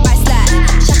check, everybody slide.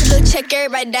 Drop a little check,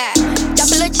 everybody die.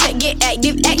 Drop a little check, get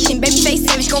active action. Baby face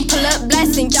savage, gon' pull up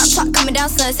blasting. Drop top coming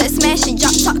down, sunset smashing.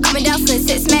 Drop top coming down,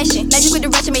 sunset smashing. Magic with the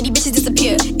ratchet made these bitches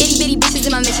disappear. Itty bitty bitches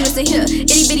in my mission, listen here.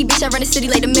 Itty bitty bitch, I run the city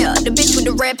like the mill. The bitch with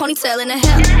the red ponytail in the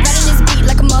hair. Riding this beat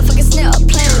like a motherfucking snail.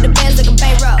 Playing with the bands like a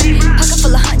bankroll. Pocket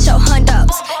full of huncho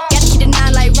hundos. Gotta keep the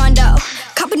 9 like Rondo.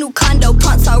 Cop a new condo,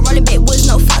 pronto. Rolling big woods,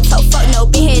 no photo. Fuck no,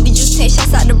 been head, did you 10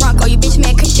 shots out the Bronco. You bitch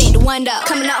mad cause she ain't the one though.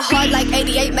 Coming out hard like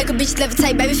 88, make a bitch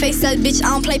levitate. Baby face says bitch, I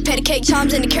don't play patty cake.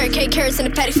 Charms in the carrot cake, carrots in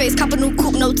the patty face. Cop a new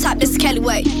coupe, no top, that's the Cali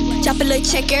way. Drop a little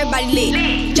check, everybody lit.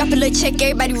 Drop a little check,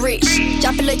 everybody rich.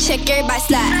 Drop a little check, everybody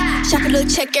slide. Drop a little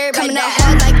check, everybody coming out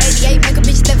hard like 88, make a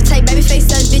bitch levitate. Baby face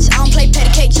says bitch, I don't play patty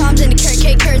cake. Charms in the carrot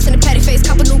cake, carrots in the patty face.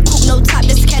 Cop a new coupe, no top,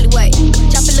 that's the Cali way.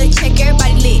 Drop a little check,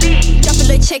 everybody lit. Drop a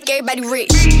little check, everybody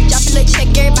rich. Drop a little check,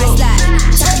 everybody slide.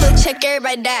 Drop a little check,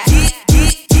 everybody die.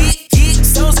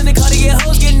 Stones in the car to get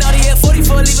hoes, getting naughty at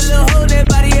 44, leave a little hole in that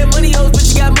body here. Money hoes, but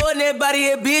you got more than that body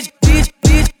here, bitch.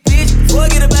 Boy,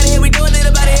 get about it here, we doing it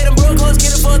about it here. Them broke hoes,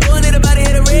 get a fuck, doing it about it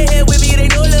here. The redhead with me, it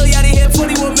ain't no little yachty here.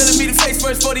 41mm face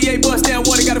first, 48 bust down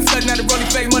water. Got a flood, now the rolling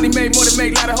fake. Money made, more to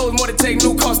make, lot of hoes, more to take.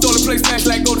 New car, stolen place, smash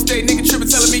like Golden State. Nigga trippin',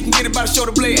 tellin' me can get it by the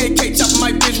shoulder blade. AK choppin'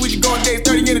 my bitch, we just going days.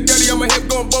 30 in the dirty, on my hip,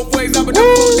 going both ways. I've been up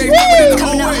 4 days,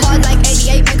 coming out hard like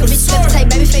 88, make a bitch levitate.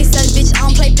 Baby face says bitch, I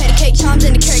don't play patty cake. Charms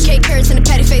in the carrot cake, carrots in the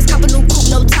patty face. Cop a new coupe,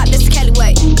 no top, that's the Cali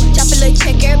way. Drop a little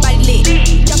check, everybody lit.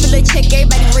 Drop a little check,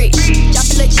 everybody rich. Drop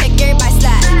a little check, everybody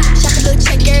slide. Drop a little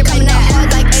check, everybody coming out hard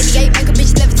like 88,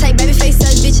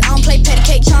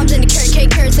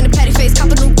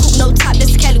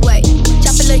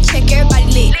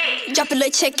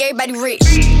 check, everybody rich.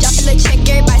 Drop a little check,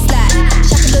 everybody slide.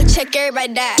 Drop a little check,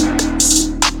 everybody die.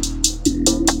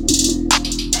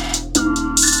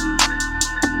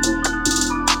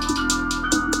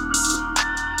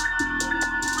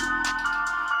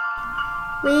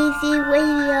 Weezy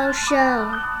Radio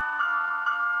Show.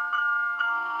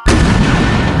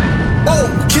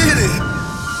 Oh, get it!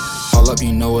 All up,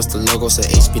 you know it's the logo, so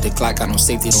HP the clock, got no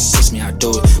safety, don't push me, I do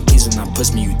it. Please do not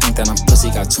push me, you think that I'm pussy,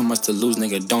 got too much to lose,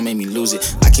 nigga, don't make me lose it.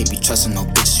 I can't be trusting no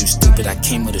bitches, you stupid, I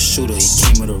came with a shooter, he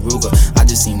came with a Ruger. I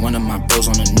just seen one of my bros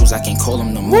on the news, I can't call him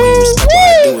no more, he respect why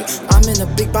I do it. I'm in a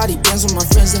big body Benz with my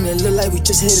friends, and it look like we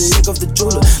just hit a lick off the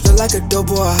jeweler. Look like a dope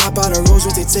boy, I hop out of Rolls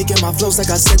Royce, they taking my flows like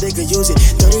I said they could use it.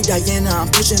 Dirty Diana, I'm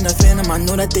pushing the phantom, I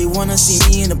know that they wanna see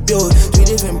me in the building. 3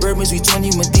 different bourbons, we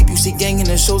 21 deep, you see gang in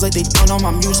the shows like they don't know my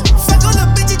music. Fuck all the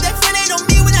bitches that front ain't on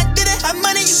me when I did it. Have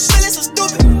money, you feeling so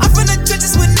stupid. I'm from the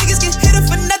trenches when niggas get hit up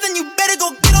for nothing. You better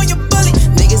go get on your bully.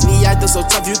 Niggas be acting so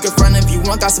tough, you can front if you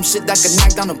want. Got some shit that can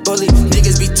knock down a bully.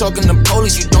 Niggas be talking to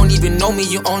police, you don't even know me.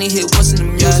 You only hit once in the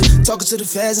music. Talking to the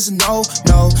feds, it's a no.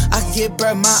 I can get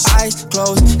bread, my eyes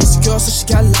closed. Insecure, so she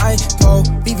got lipo.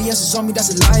 BBS is on me, that's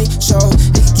a light show.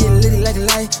 It can get litty like a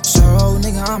light show.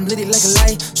 Nigga, I'm litty like a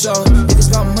light show. If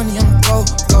it's about money, I'ma go.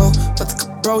 But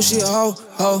the bro, she a hoe.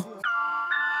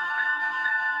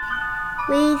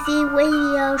 Weezy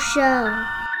Radio Show.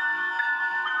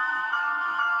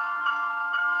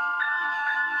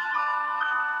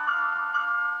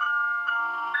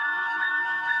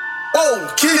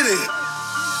 Oh, get it!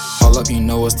 All up, you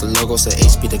know it's the logo, so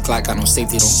HP the clock, got no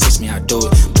safety, don't push me, I do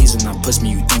it. Please do not push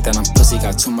me, you think that I'm pussy,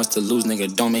 got too much to lose,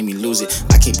 nigga, don't make me lose it.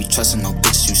 I can't be trusting no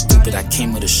bitches, you stupid, I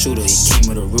came with a shooter, he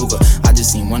came with a Ruger. I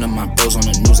just seen one of my bros on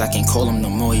the news, I can't call him no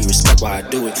more, he respect why I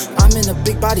do it. I'm in a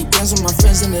big body Benz with my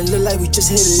friends, and it look like we just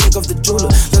hit a lick off the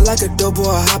jeweler. Look like a dope boy,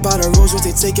 I hop out of Rolls Royce,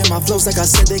 they taking my flows like I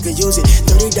said they could use it.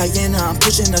 Dirty Diana, I'm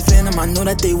pushing the phantom, I know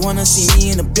that they wanna see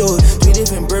me in the building. 3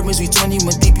 different bourbons, we 21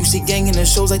 deep, you see gang in the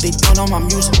shows like they don't know my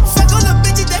music. Fuck all the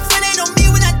bitches that front ain't on me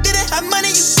when I did it. Have money,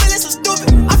 you feeling so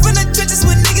stupid. I'm from the trenches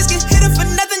when niggas get hit up for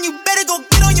nothing. You better go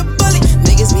get on your bully.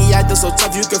 Niggas be acting so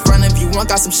tough, you can front if you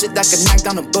want. Got some shit that can knock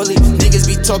down a bully. Niggas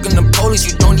be talking to police,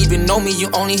 you don't even know me.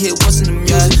 You only hit once in the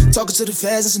music. Talking to the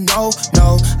feds, it's a no.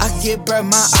 I can get bread,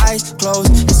 my eyes closed.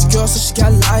 Insecure, so she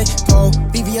got lipo.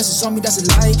 BBS is on me, that's a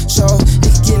light show.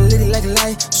 It can get litty like a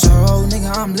light show. Nigga,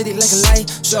 I'm litty like a light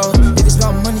show. If it's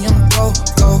about money, I'ma go.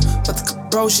 But the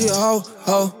bro, she a hoe.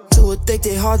 Too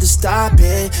addicted, hard to stop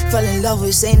it. Fell in love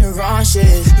with Saint Laurent shit.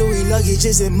 Louis luggage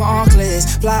is in Moncler.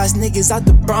 Flies niggas out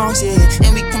the Bronx, yeah.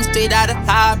 And we come straight out of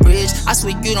High Bridge. I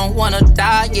swear you don't wanna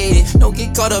die, yeah. Don't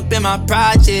get caught up in my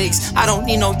projects. I don't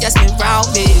need no yes men round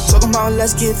me. Talking about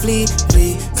let's get flee.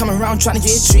 Come around trying to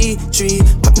get tree.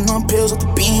 Popping on pills off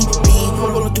the bean.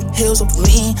 Rolling through hills off the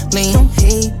lean. Don't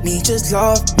hate me, just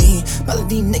love me.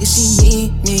 Melody nigga, she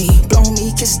need me. Blow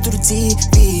me kisses through the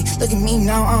TV. Look at me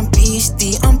now, I'm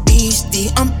beastie.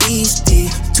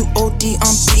 Too OD,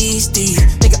 I'm beastie.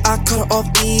 Nigga, I cut her off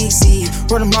easy.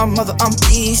 Running my mother, I'm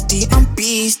beastie.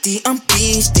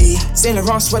 Saint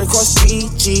Laurent sweater cost 3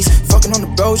 G's. Fucking on the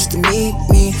bro just to meet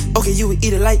me. Okay, you would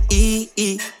eat it like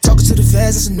E. Talking to the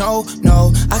feds, it's a no.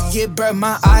 I can get bread,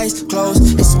 my eyes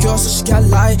closed. Insecure, so she got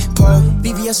lipo.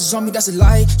 BBS is on me, that's a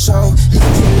light show. Nigga,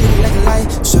 get litty like a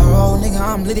light show. Nigga,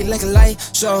 I'm litty like a light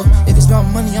show. If it's about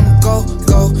money, I'ma go.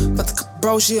 But the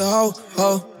bro, she a hoe.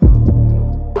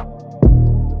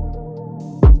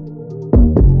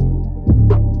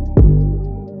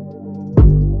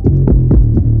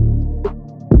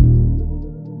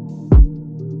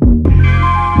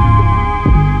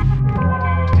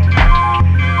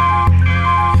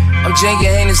 I'm drinking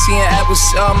Hennessy and apple,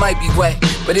 so I might be wet.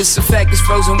 But it's a fact, it's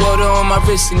frozen water on my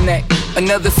wrist and neck.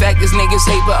 Another fact is niggas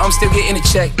hate, but I'm still getting a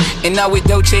check. And now with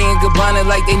Dolce and Gabbana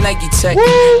like they Nike Tech.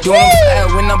 Doing them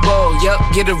fat when I ball, yup,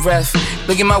 get a ref.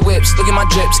 Look at my whips, look at my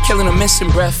drips, killing a missing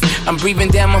breath. I'm breathing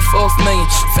down my 4th million,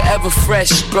 forever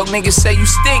fresh. Broke niggas say you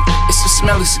stink, it's the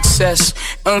smell of success.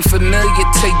 Unfamiliar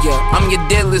to ya, I'm your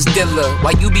dealer's dealer.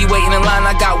 While you be waiting in line,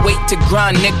 I got weight to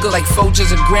grind, nigga. Like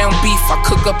Folgers and ground beef, I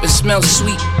cook up and smell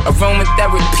sweet.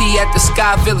 Aromatherapy at the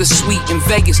Sky Villa suite in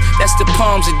Vegas. That's the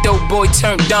palms, a dope boy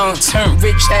turned down. Turned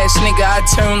rich ass nigga, I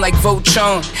turn like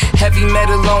Voltron. Heavy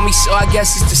metal on me, so I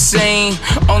guess it's the same.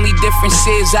 Only difference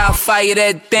is I'll fire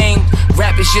that thing.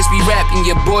 Rappers just be rapping,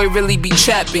 your boy really be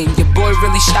trapping. Your boy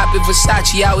really shopping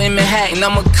Versace out in Manhattan.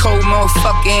 I'm a cold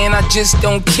motherfucker and I just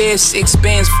don't care. 6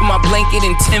 bands for my blanket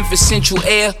and 10 for central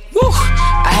air. Woo! Woo.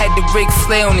 I had the Ric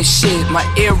Flair on this shit. My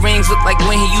earrings look like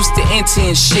when he used to enter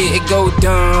and shit. It go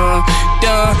dun,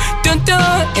 dun, dun,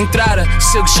 dun. Entrada,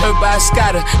 silk shirt by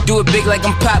Escada. Do it big like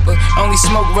I'm Papa. Only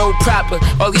smoke road proper.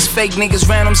 All these fake niggas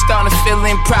round, I'm starting to feel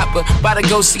improper. About to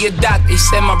go see a doctor. He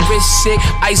said my wrist sick.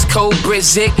 Ice cold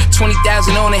Brizzic.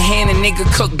 20,000 on the hand, a nigga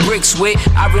cook bricks with.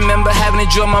 I remember having to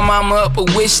draw my mama up a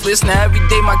wish list. Now every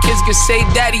day my kids can say,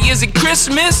 Daddy, is it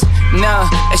Christmas? Nah,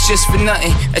 that's just for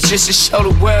nothing. That's just to show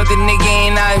the world that nigga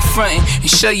ain't out here frontin'. And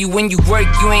show you when you work,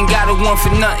 you ain't got a one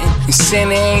for nothing. And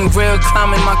Santa ain't real,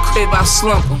 climb in my crib, I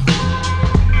slump him.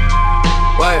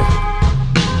 Word.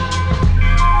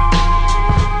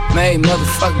 Merry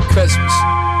motherfucking Christmas.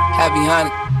 Happy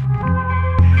Hanukkah.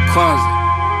 Kwanzaa.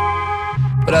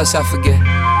 What else I forget?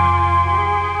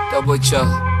 Double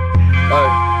chocolate.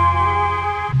 Word.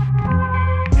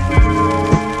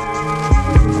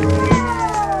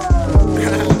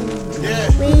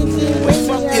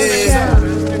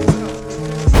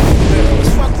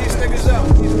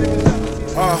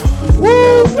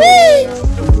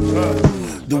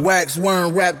 The wax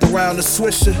weren't wrapped around the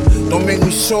swisher. Don't make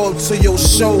me show up to your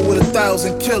show with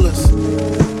 1,000 killers.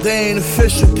 They ain't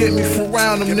official, get me from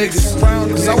round them niggas.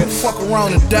 Cause I would fuck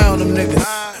around and down them niggas.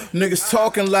 Niggas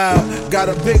talking loud, got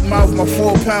a big mouth, my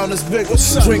 4 pounders bigger.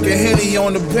 Drinking Henny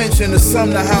on the bench in the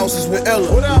Sumner houses with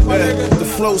Ella. The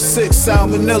flow sick,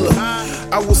 salmonella.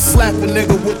 I would slap a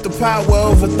nigga with the power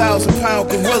of 1,000-pound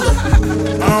gorilla.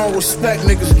 I don't respect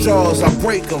niggas' jaws, I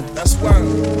break them. That's word.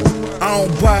 I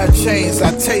don't buy chains,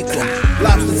 I take them.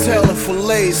 Lobster tail and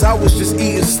fillets, I was just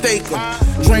eating steak them.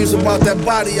 Dreams about that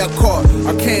body I caught,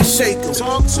 I can't shake them.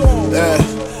 Talk to him.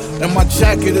 And my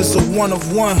jacket is a one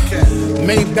of one.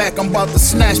 Maybach, I'm about to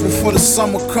snatch before the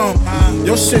summer come.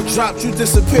 Your shit dropped, you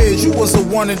disappeared, you was a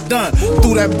one and done.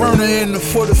 Threw that burner in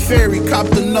for the ferry,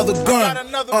 copped another gun.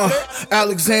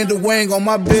 Alexander Wang on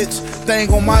my bitch,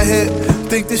 thing on my head.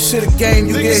 Think this shit a game,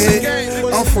 you get hit.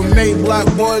 I'm from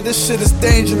Mayblock, boy, this shit is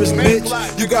dangerous, bitch.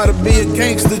 You gotta be a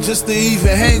gangster just to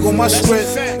even hang on my strip.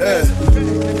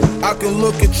 I can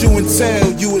look at you and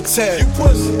tell you a tell.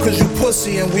 Cause you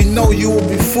pussy and we know you will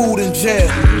be food in jail.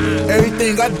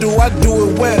 Everything I do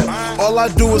it well. All I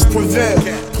do is prevail.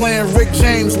 Playing Rick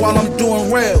James while I'm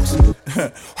doing rails.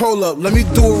 Hold up, let me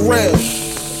do a rail.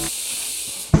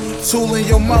 Tool in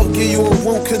your mouth, give you a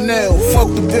root canal. Fuck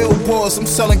the billboards, I'm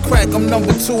selling crack, I'm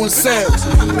number 2 in sales.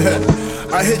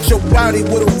 I hit your body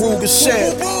with a Ruger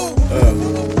shell.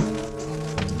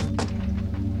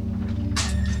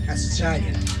 That's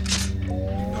Italian.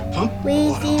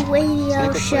 Weezy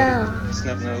Radio Show.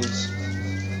 Snub nose.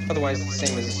 Otherwise, the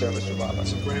same as a service revolver.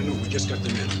 It's brand new. We just got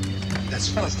them in. That's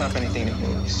trying to stop anything that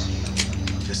moves.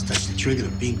 Just touch the trigger, the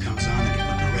beam comes on, and you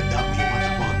put the red dot where you want the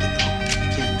ball to go. You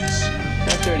can't miss.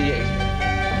 That 38.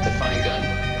 It's a fine gun.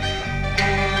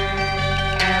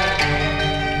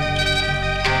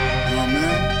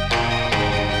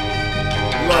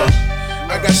 Look,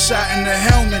 I got shot in the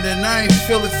helmet and I ain't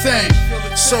feel a thing.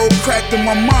 Soul cracked in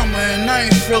my mama and I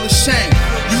ain't feel ashamed.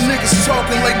 You niggas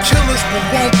talking like killers but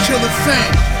won't kill a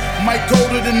thing. Might go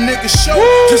to the nigga show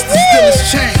just to steal his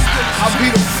chain. I'll be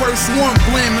the first one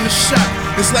blaming the shot.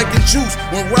 It's like in Juice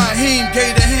when Raheem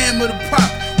gave the hammer the pop.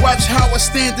 Watch how I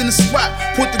stand in the spot,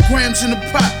 put the grams in the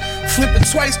pot. Flip it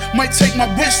twice, might take my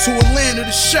bitch to Atlanta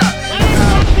to shop.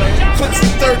 Clips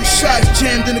with 30 shots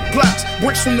jammed in the Glocks.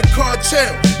 Bricks from the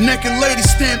cartel, naked lady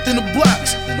stamped in the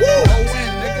blocks. Woo!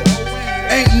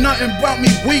 Ain't nothing about me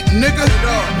weak, nigga.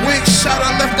 Wig shot,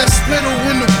 I left that spittle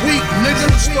in the week, nigga.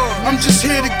 I'm just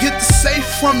here to get the safe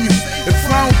from you. If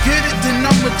I don't get it, then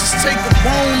I'ma just take a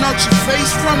bone out your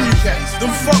face from you.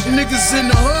 Them fuck niggas in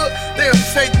the hood, they'll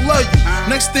fake love you.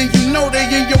 Next thing you know, they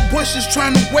in your bushes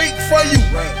trying to wait for you.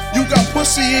 You got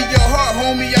pussy in your heart,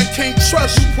 homie, I can't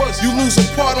trust you. You lose a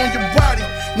part on your body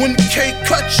when the cake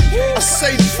cut you. I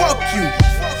say fuck you,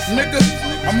 nigga.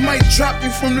 I might drop you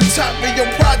from the top of your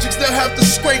projects, they'll have to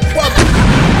scrape up.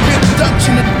 Get Dutch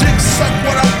and the dick suck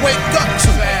what I wake up to.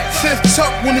 Fifth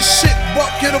tuck when the shit buck,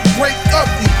 it'll break up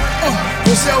you.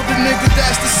 Griselda nigga,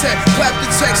 that's the set. Clap the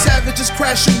tech, savages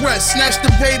crash and rest. Snatch the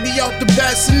baby out the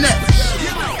bassinet.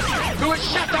 Do it,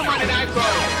 shut the man in eyebrow.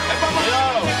 If I'm a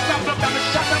stop up, I'm a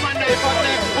shut the man in eyebrow.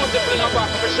 Next, put the finger back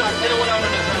of a shot. Anyone out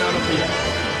on the turn on the field?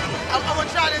 I'm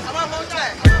gonna try this one more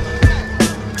time.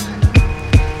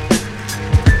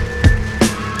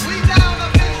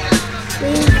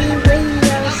 Weezy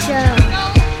Radio Show.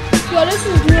 Yo, this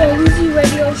is Real Weezy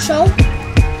Radio Show.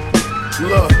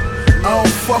 Look, I don't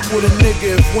fuck with a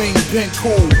nigga if we ain't been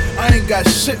cool. I ain't got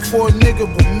shit for a nigga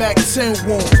but Mac 10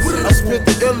 wounds. I spit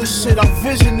the illest shit, I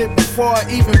vision it before I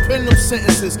even pen them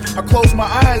sentences. I close my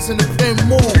eyes and the pen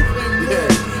move. Yeah.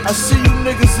 I see you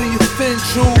niggas in your thin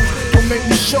jewels. Don't make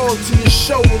me show it to your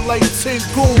shoulder like 10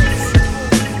 goons.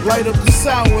 Light up the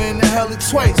sour and inhale it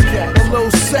twice. A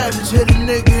little savage hit a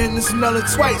nigga and it smell it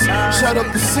twice. Shut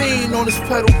up the scene on his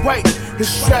pedal bike. His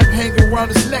strap hanging around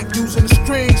his neck using the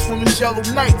strings from his yellow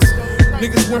nights.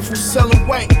 Niggas went from selling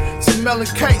white to melon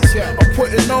kites. I'm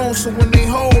putting on so when they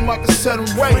home I can set them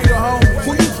right.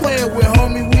 Who you playing with,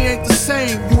 homie? We ain't the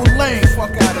same. You a lame.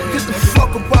 Get the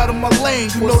fuck up out of my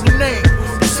lane. You know the name.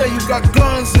 You say you got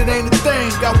guns, it ain't a thing.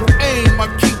 Got with aim. I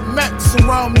keep Max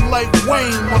around me like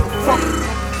Wayne,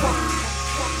 motherfucker.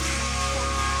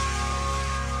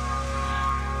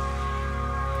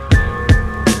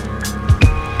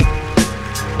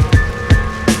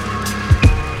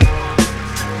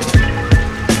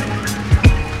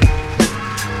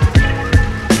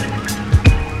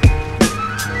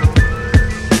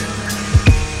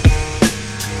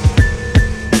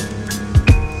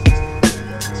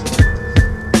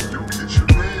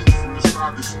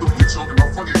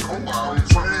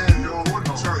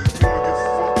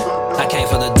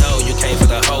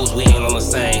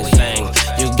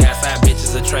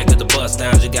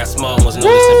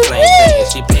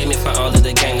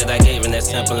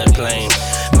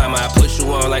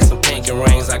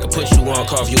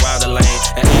 Carve you out of lane,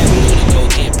 an avenue to go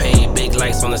get paid. Big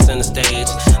lights on the center stage.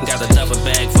 Got a duffel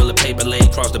bag full of paper laid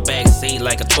across the back seat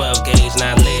like a 12 gauge.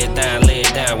 Now lay it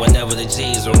down whenever the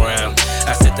G's around.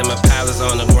 I sit them pallets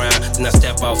on the ground, then I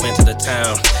step off into the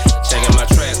town. Checking my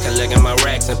tracks, collecting my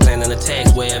racks and planting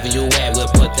attacks. Wherever you at,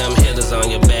 we'll put them hitters on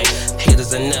your back.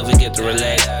 Hitters that never get to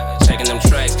relax. Checking them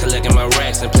tracks, collecting my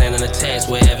racks and planting attacks.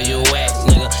 Wherever you at,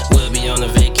 nigga, we'll be on a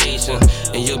vacation.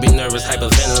 And you'll be nervous,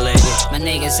 hyperventilating. My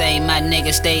niggas ain't my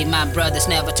niggas, stay my brothers,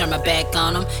 never turn my back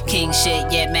on them. King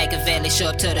shit, yeah, Machiavelli, show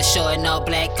up to the shore and all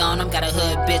black on them. Got a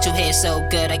hood bitch who hair so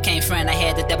good, I can't front, I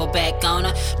had to double back on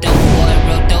her. Dope boy,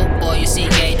 real dope boy, you see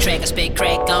gay track, I spit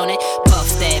crack on it. Puff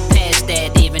that, pass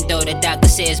that, even though the doctor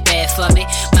says bad for me.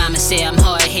 Mama said I'm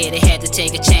hard-headed, had to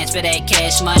take a chance for that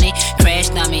cash money.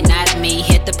 Crashed on me, not me,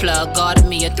 hit the plug, ordered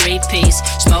me a 3-piece.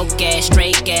 Smoke gas,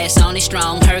 straight gas, only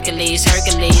strong, Hercules.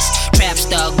 Trap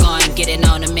star going, get it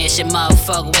on a mission,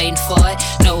 motherfucker waiting for it.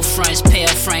 No fronts, pale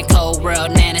Frank, whole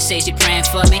world, Nana say she praying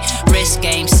for me. Wrist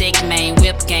game, sick main,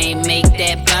 whip game, make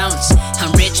that bounce.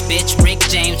 I'm rich, bitch, Rick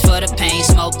James for the pain,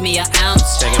 smoke me an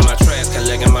ounce. Checking my tracks,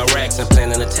 collecting my racks and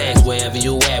planting attacks. Wherever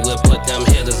you at, we'll put them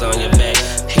hitters on your back.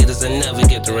 Hitters that never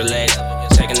get to relax.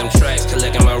 Checking them tracks,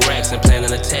 collecting my racks and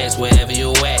planting attacks. Wherever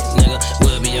you at, nigga,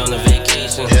 we'll be on a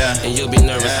vacation. And you'll be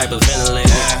nervous,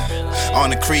 hyperventilating. On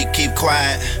the creek, keep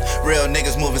quiet. Real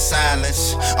niggas moving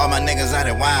silence. All my niggas out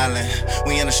here wildin'.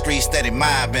 We in the street steady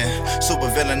mobbing. Super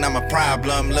villain, I'm a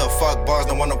problem. Little fuck bars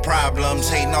don't want no problems.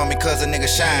 Hating on me cause a nigga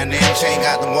shining. Chain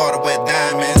got them water wet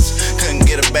diamonds. Couldn't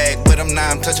get a bag with them.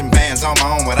 Now I'm touching bands on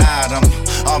my own without them.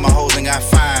 All my hoes ain't got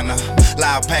finer.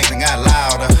 Loud packs and got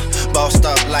louder. Bossed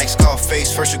up like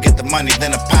Scarface. First you get the money,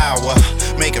 then the power.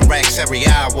 Making racks every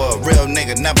hour. Real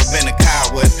nigga, never been a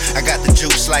coward. I got the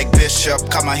juice like Bishop.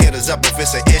 Call my hitters up if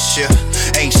it's an issue.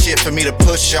 Ain't shit for me to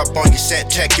push up on your set.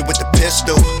 Check you with the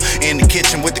pistol. In the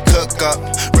kitchen with the cook up.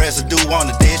 Residue on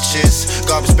the dishes.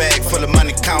 Garbage bag full of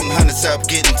money. Counting hundreds up.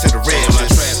 Getting to the riches. My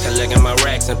traps, collecting my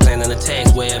racks and planting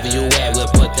attacks. Wherever you at, we'll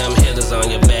put them hitters on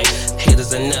your back.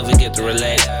 Hitters that never get to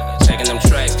relax. Checking them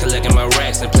tracks, collecting my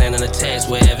racks and planting attacks.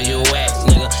 Wherever you at,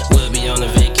 nigga, we'll be on a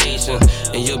vacation.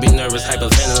 And you'll be nervous,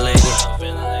 hyperventilating.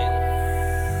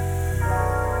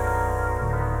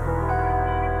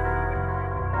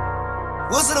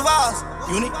 Wizard of Oz.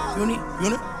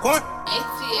 Unicorn.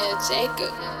 ATL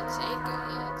Jacob.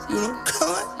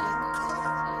 Unicorn.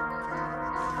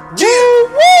 Yeah.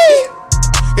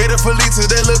 Hit a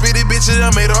Felita, that little bitty bitch, and I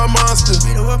made her a monster.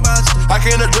 I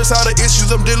can't address all the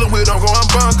issues I'm dealing with, I'm going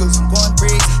bonkers.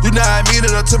 You know I mean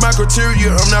it up to my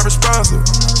criteria, I'm not responsive.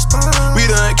 We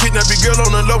done kidnapped your girl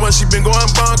on the low and she been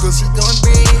going bonkers.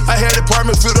 I had an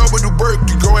apartment filled up with the work,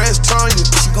 you go ask Tanya.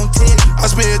 I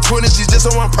spent 20 G's just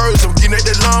on one person, I'm getting at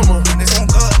that llama.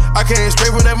 I came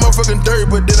straight from that motherfucking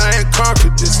dirt, but then I ain't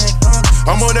conquered this.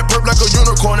 I'm on that perp like a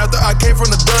unicorn after I came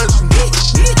from the dungeon.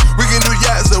 We can do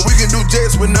yachts and we can do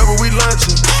jets whenever we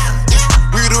lunchin'.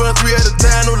 We doing 3 at a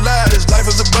time, no lie, this life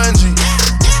is a bungee.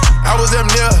 I was damn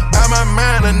near out my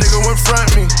mind, a nigga went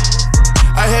front me.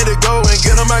 I had to go and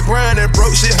get on my grind, that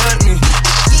broke shit hunt me.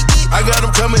 I got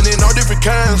them coming in all different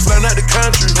kinds, flying out the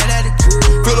country.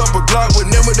 Fill up a Glock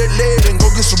with them with that lead and go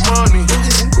get some money.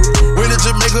 Went to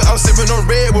Jamaica, I was sipping on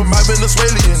red with my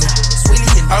Venezuelan.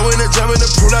 I went and jumped in the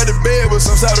pool out of bed with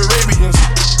some Saudi Arabians.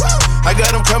 I I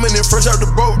got them coming in fresh out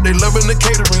the boat, they loving the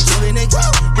catering.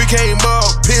 We came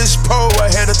up, piss pole,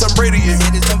 I had a Tom Brady in.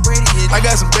 I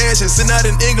got some bad shit sitting out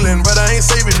in England, but I ain't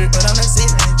saving it.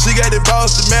 She got it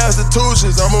Boston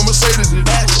Massachusetts, I'm a Mercedes.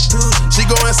 She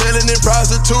going selling in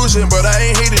prostitution, but I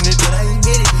ain't hating it.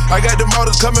 I got the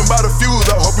models coming by the fuse,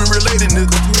 I hope you relating it.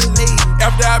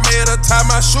 After I made her tie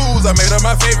my shoes, I made her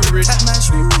my favorite.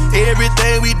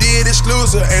 Everything we did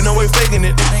exclusive, ain't no way faking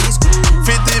it.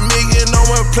 50 million on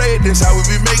one plate, this how we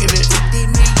be making it.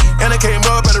 And I came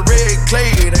up at a red clay,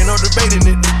 ain't no debating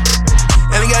it.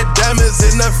 And I got diamonds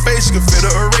in her face, you can feel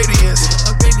the radiance.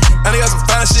 And I got some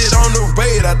fine shit on the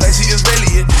way, I think she is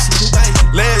valiant.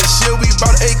 Last year we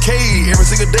bought an AK, every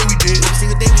single day we did.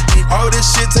 All this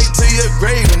shit take to your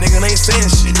grave, and nigga ain't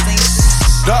saying shit.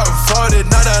 Dog farted,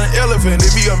 not on an elephant,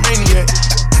 it be a maniac.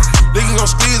 Nigga gon'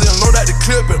 squeeze and load out the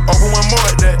clip and open one more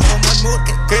at that.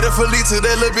 Cater for Lita,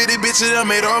 that little bitty bitch, and I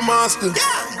made her a monster.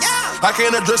 I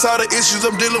can't address all the issues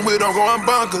I'm dealing with, I'm going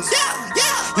bonkers.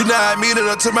 You know I meet it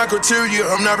up to my criteria,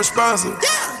 I'm not responsible.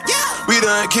 We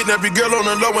done kidnapped your girl on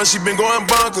the low and she been going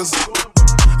bonkers.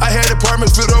 I had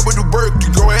apartments filled up with the work, you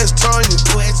go ask Tanya.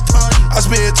 I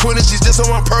spent 20 G's just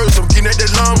on one purse, I'm getting at that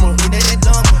llama.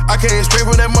 I came straight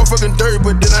from that motherfucking dirt,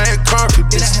 but then I had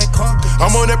confidence.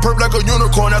 I'm on that perp like a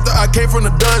unicorn after I came from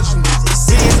the dungeon.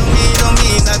 Sins on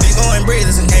me, I've been going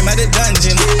brazen and came out the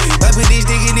dungeon. I put this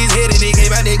dick in his head and it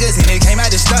came out the guts and it came out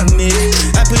the stomach.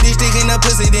 I put this dick in the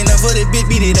pussy, then I put the bitch,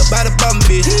 beat it up by the bum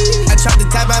bitch. I chopped the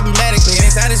top automatically, and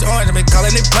inside this orange, I've been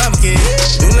calling it pumpkin.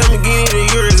 You let me get in the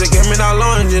euros, it came in all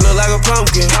orange, it look like a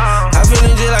pumpkin. I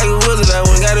feelin' just like a wizard, I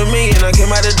went got $1 million, I came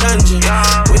out the dungeon.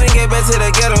 We didn't get back to the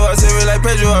ghetto, I said it like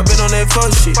Pedro, I been on that fuck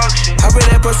shit. I been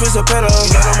that push with some pedal,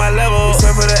 got on my level, it's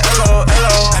time for the LO.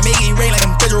 I make it rain like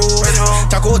I'm Pedro.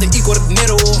 Talk all the equal to the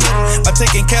middle. I'm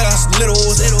taking care of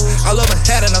littles. I love my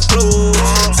hat and I clothes.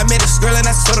 I met this girl and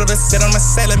I sort of sit on my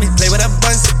side, let me play with a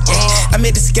bunch. I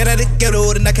made this get out of the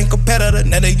ghetto, and I can compare to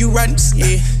none of you runs.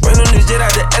 Ran on this jet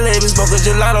out to LA, been smoking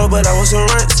gelato, but I want some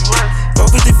runs.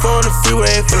 454 on the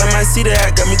freeway, feel like my seat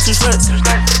that got me 2 sluts.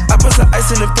 I put some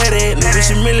ice in the patty, nigga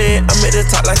she millet. I'm at the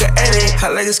top like an addict,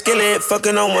 hot like a skillet,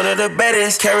 fucking on one of the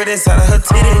baddest, carried inside of her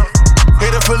titty.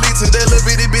 Hit her for Lita, that little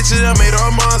bitty bitch, and I made her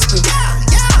a monster.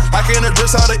 I can't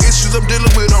address all the issues I'm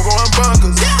dealing with, I'm going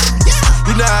bonkers.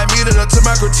 You know I meet it up to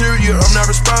my criteria, I'm not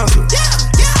responsible.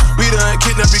 We done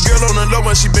kidnapped your girl on the low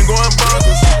and she been going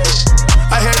bonkers.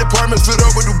 I had apartments filled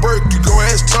up with the work, you go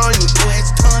ask Tanya.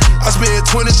 I spent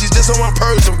 20 G's just on one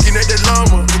purse, I'm getting at that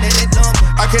llama.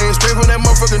 I came straight from that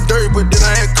motherfucking dirt, but then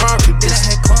I had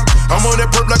confidence. I'm on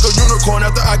that perp like a unicorn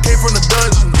after I came from the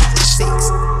dungeon.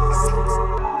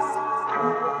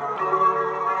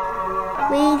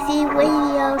 Weezy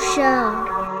Radio Show.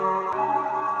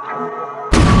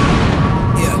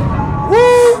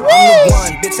 I'm the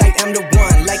one, bitch, I am the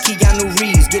one. Like Keanu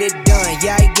Reeves, get it done,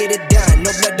 yeah, I get it done.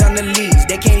 No blood on the leaves,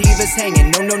 they can't leave us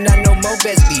hanging. No, not no more,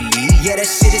 best believe. Yeah, that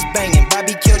shit is banging.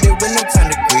 Bobby killed it with no time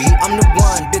to grieve. I'm the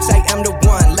one, bitch, I am the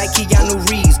one. Like Keanu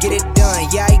Reeves, get it done,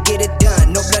 yeah, I get it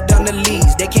done. No blood on the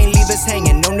leaves, they can't leave us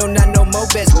hanging. No, not no more,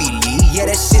 best believe.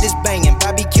 Yeah, that shit is banging.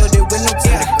 Bobby killed it with no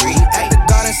time to grieve. At the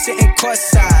garden, sitting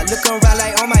courtside, looking around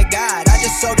like, oh my god, I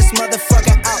just sold this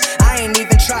motherfucker out. I ain't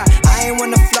even try, I ain't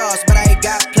won the floss, but I ain't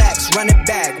got plaques. Run it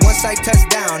back, once I touch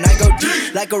down, I go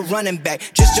deep like a running back.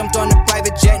 Just jumped on the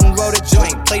private jet and wrote a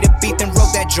joint. Played a beat, then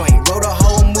wrote that joint. Wrote a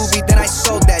whole movie, then I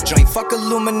sold that joint. Fuck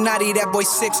Illuminati, that boy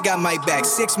 6 got my back.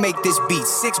 6 make this beat,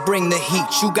 6 bring the heat.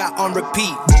 You got on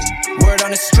repeat. Word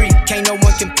on the street, can't no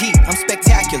one compete. I'm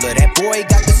spectacular, that boy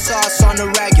got the sauce on the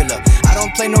regular. I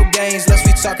don't play no games, unless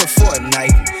we talking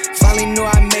Fortnite. Finally knew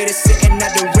I made it sitting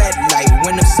at the red light.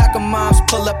 When them soccer moms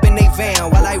pull up in they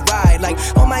van while I ride. Like,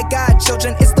 oh my god,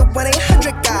 children, it's the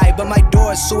 1-800 guy. But my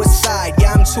door's suicide,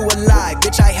 yeah, I'm too alive.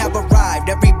 Bitch, I have arrived,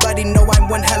 everybody know I'm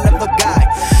one hell of a guy.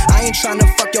 I ain't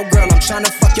tryna fuck your girl, I'm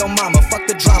tryna fuck your mama. Fuck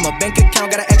the drama, bank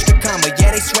account got an extra comma.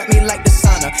 Yeah, they sweat me like the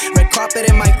sauna. Red carpet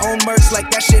in my own merch,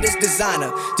 like that shit is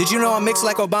designer. Did you know I'm mixed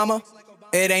like Obama?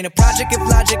 It ain't a project if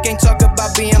logic ain't talk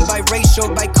about being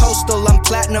biracial, bi-coastal. I'm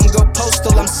platinum, go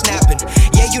postal, I'm snapping.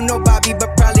 Yeah, you know Bobby,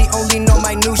 but probably only know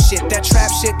my new shit. That trap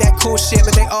shit, that cool shit,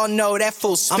 but they all know that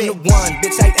full spit. I'm the one,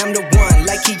 bitch, I am the one.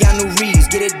 Like Keanu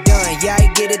Reeves, get it done, yeah, I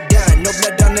get it done. No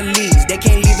blood on the leaves, they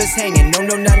can't leave us hanging. No,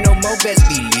 not no more, best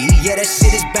believe. Yeah, that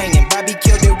shit is banging. Bobby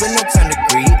killed it with no time to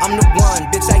grieve. I'm the one,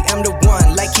 bitch, I am the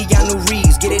one. Like Keanu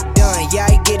Reeves, get it done,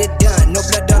 yeah, I get it done. No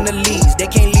blood on the leaves,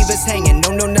 they can't leave us hanging.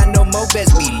 No, not no more,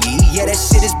 best believe. Yeah, that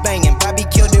shit is banging. Bobby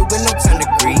killed it with no time to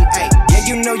grieve. Ay, yeah,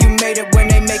 you know you made it when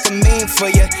they make a meme for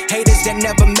you. Haters that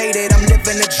never made it, I'm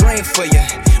living a dream for you.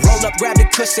 Roll up, grab the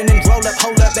cushion and roll up,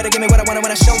 hold up. Better give me what I want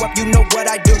when I show up. You know what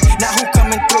I do. Now who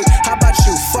coming through? How about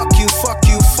you? Fuck you, fuck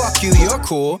you, fuck you. You're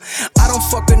cool. I don't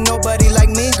fuck with nobody like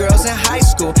me, girls in high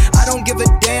school. I don't give a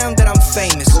damn that I'm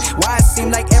famous. Why it seem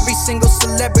like every single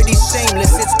celebrity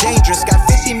shameless? It's dangerous. Got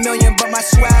 50 million, but my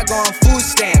swag on food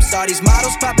stamps. All these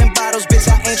models popping bottles, bitch,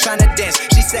 I ain't tryna dance.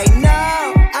 She say, no,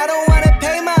 I don't wanna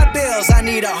pay my bills. I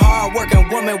need a hard-working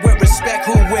woman with respect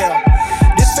who will.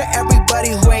 This for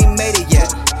everybody who ain't made it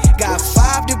yet. Got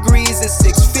 5 degrees and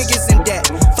 6 figures in debt.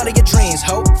 Follow your dreams,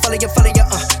 ho. Follow your,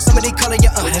 somebody calling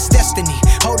you, that's destiny.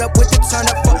 Hold up with the turn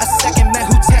up for a second, man,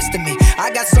 who tested me?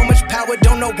 I got so much power,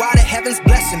 don't know why the heavens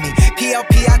blessing me.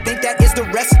 PLP, I think that is the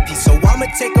recipe. So I'ma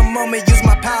take a moment, use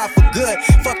my power for good.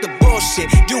 Fuck the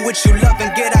bullshit, do what you love and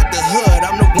get out the hood.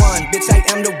 I'm the one, bitch, I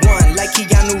am the one. Like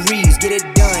Keanu Reeves, get it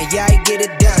done, yeah, I get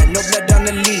it done. No blood on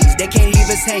the leaves, they can't leave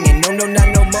us hanging. No, not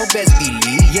no more, best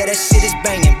believe. Yeah, that shit is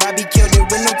banging. Bobby killed it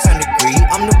with no time to grieve.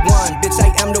 I'm the one, bitch, I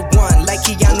am the one. Like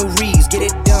Keanu Reeves, get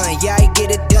it done, yeah, I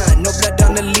get it done. No blood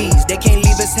on the leaves, they can't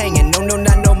leave us hanging. No,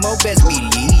 not no more, best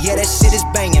believe. Yeah, that shit is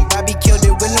banging. Bobby killed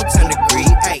it with no time to grieve.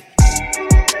 Ayy.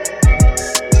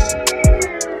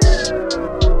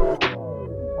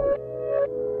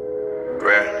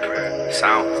 Rare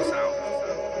sound.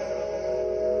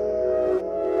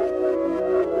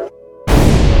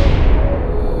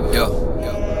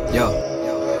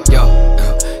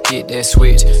 Get that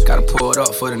switch, gotta pull it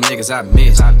up for the niggas I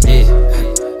miss. Yeah,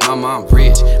 mama, I'm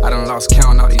rich. I done lost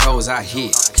count all these hoes I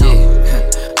hit. Yeah,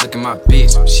 look at my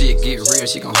bitch. Shit get real,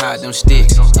 she gon' hide them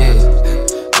sticks.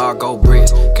 Yeah, all go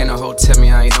bricks. Can't no hoe tell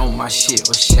me I ain't on my shit.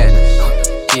 What's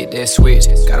happening? Get that switch,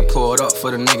 gotta pull it up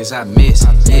for the niggas I miss.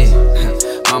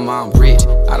 Yeah, mama, I'm rich.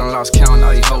 I done lost count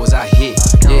all these hoes I hit.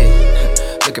 Yeah,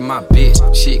 look at my bitch.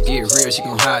 Shit get real, she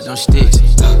gon' hide them sticks.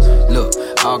 Look,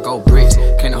 all go bricks.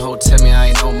 Can't no hoe tell me I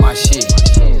ain't on my shit.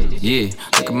 Yeah,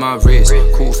 look at my wrist.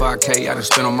 Cool 5K, I done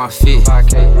spent on my fit.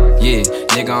 Yeah,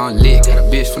 nigga on lick. Got a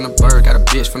bitch from the bird, got a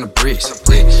bitch from the bricks.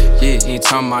 Yeah, he ain't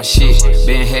talking my shit.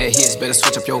 Been had hits, better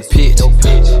switch up your pitch.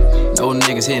 No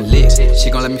niggas hitting licks. She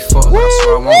gon' let me fuck, but I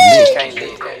swear I won't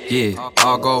lick. Yeah,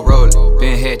 all go rollin'.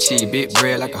 Been had cheese, big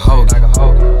bread like a hoagie.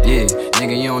 Yeah,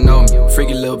 nigga, you don't know me.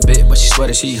 Freaky little bit, but she swear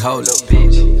that she hold it.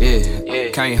 Yeah,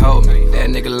 can't hold me. That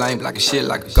nigga lame blocking shit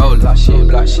like a goalie.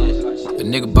 The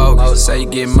nigga bogus. Say you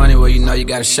get money, well, you know you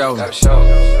gotta show me.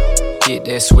 Get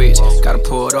that switch, gotta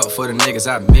pull it up for the niggas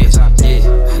I miss.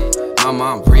 Yeah, mama,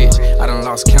 I'm rich. I done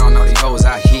lost count all these hoes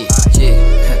I hit. Yeah,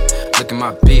 look at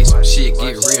my bitch. Shit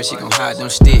get real, she gon' hide them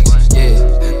sticks.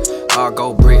 Yeah, all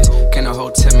go bricks. Can't no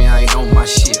hoe tell me I ain't on my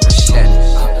shit. What's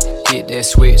happening? Get that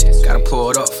switch, gotta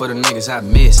pull it up for the niggas I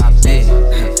miss.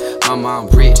 Yeah, mama,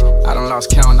 I'm rich. I done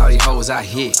lost count all these hoes I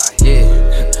hit. Yeah,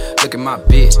 look at my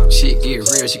bitch. Shit get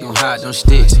real, she gon' hide them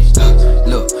sticks.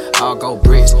 Look, all go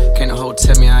bricks. Can't no hoe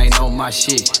tell me I ain't on my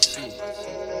shit.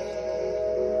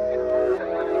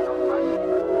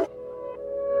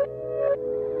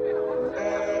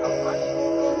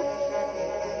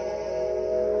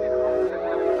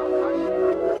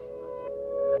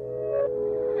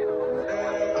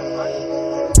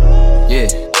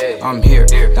 I'm here,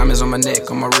 diamonds on my neck,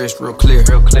 on my wrist, real clear.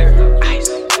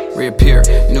 Reappear,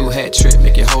 new hat trick,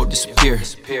 make your hoe disappear.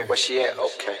 Where she at?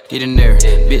 Okay. Get in there,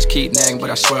 bitch keep nagging, but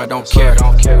I swear I don't care.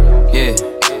 Yeah,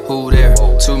 who there?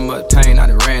 Too much pain, I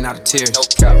done ran out of tears.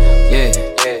 Yeah,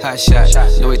 hot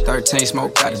shot, Louis 13,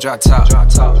 smoke got the drop top.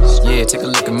 Yeah, take a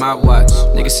look at my watch.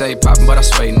 Niggas say poppin', but I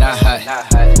swear he not hot.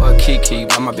 But Kiki,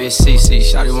 by my bitch CC.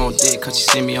 Shawty won't dick, cause she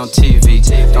see me on TV.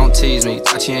 Don't tease me,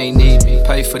 thought you ain't need me.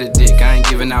 Pay for the dick, I ain't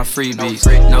giving out freebies.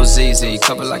 No ZZ,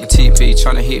 cover like a TP.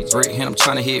 Tryna hit Brick, hit I'm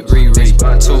tryna hit Riri.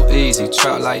 Too easy,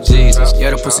 trap like Jesus.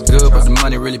 Yeah, the pussy good, but the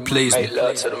money really please me.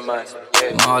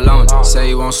 I'm all on it, say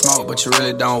you won't smoke, but you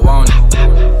really don't want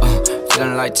it.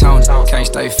 Feeling like Tony, can't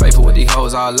stay faithful with these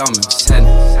hoes all on me.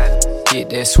 Get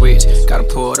that switch, gotta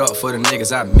pull it up for the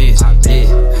niggas I miss.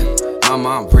 Yeah, mama,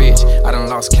 I'm rich. I done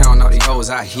lost count all these hoes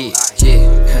I hit. Yeah,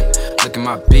 look at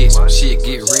my bitch. Shit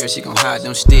get real, she gon' hide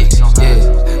them sticks.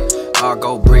 Yeah, all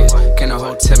go bricks. Can't no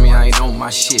hoe tell me I ain't on my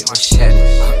shit. What's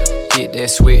happening? Get that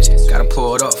switch, gotta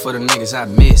pull it up for the niggas I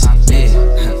miss.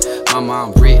 Yeah,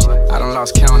 mama, I'm rich. I done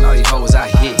lost count all these hoes I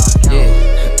hit.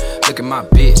 Yeah, look at my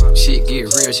bitch. Shit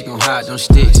get real, she gon' hide them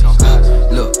sticks.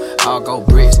 Look, all go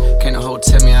bricks. Can't no hoe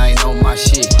tell me I ain't on my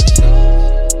shit.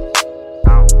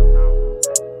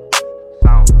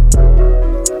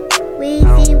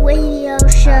 Weezy Radio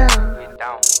Show.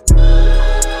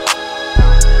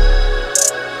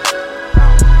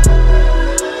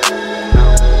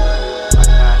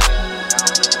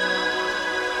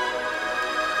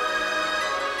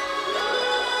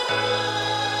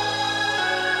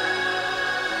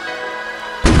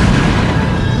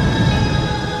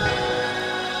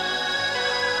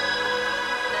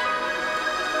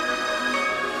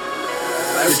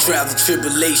 trials and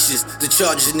tribulations, the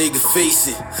charges nigga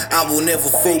facing. I will never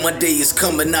fold, my day is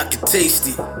coming, I can taste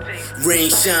it. Rain,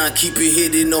 shine, keep it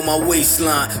hidden on my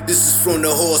waistline. This is from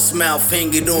the horse mouth,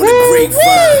 hanging on the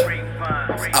grapevine.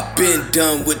 I've been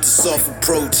done with the soft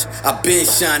approach. I've been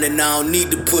shining, I don't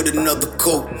need to put another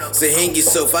coat. So hang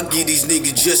yourself, I give these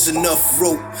niggas just enough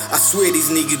rope. I swear these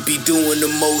niggas be doing the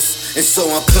most, and so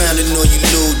I'm clowning on you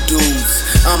little dudes.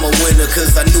 I'm a winner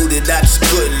cause I knew that I just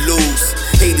couldn't lose.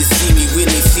 Haters see me when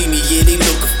they see me, yeah, they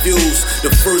look confused. The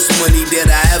first money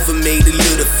that I ever made, a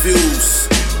little fuse.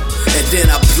 And then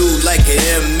I blew like an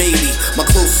M80. My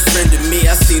closest friend to me,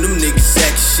 I seen them niggas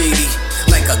act shady.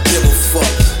 Like I give a fuck.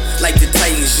 Like the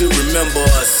Titans, you remember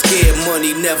us. Scared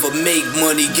money, never make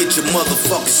money. Get your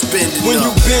motherfucking spending when up.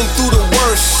 You've been through the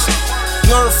worst,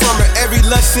 learn from it. Every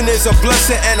lesson is a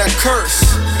blessing and a curse.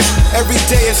 Every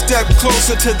day a step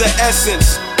closer to the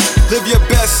essence. Live your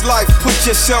best life, put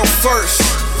yourself first.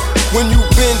 When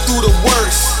you've been through the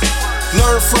worst,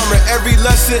 learn from it. Every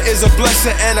lesson is a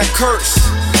blessing and a curse.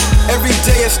 Every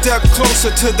day a step closer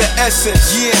to the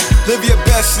essence. Yeah, live your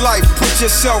best life, put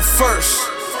yourself first.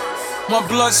 My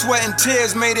blood, sweat, and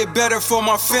tears made it better for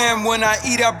my fam. When I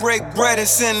eat, I break bread and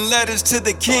send letters to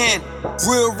the kin.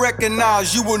 Real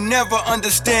recognize, you will never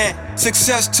understand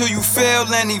success till you fail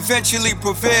and eventually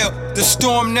prevail. The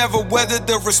storm never weathered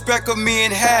the respect of me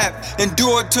and have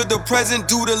endured to the present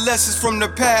due to lessons from the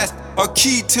past. A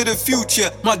key to the future,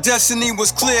 my destiny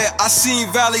was clear. I seen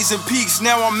valleys and peaks,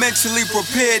 now I'm mentally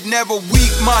prepared. Never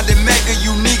weak-minded, mega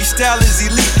unique, style is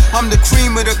elite. I'm the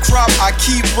cream of the crop, I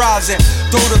keep rising.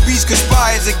 Though the beast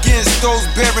conspires against those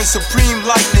bearing supreme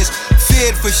likeness.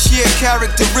 Feared for sheer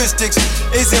characteristics,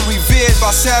 isn't revered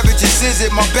by savages, is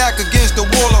it? My back against the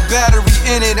wall, a battery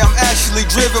in it. I'm actually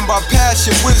driven by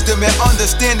passion, wisdom, and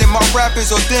understanding. My rap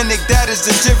is authentic, that is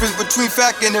the difference between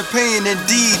fact and opinion,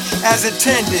 indeed, as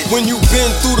intended. When you've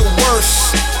been through the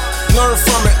worst, learn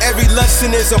from it. Every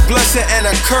lesson is a blessing and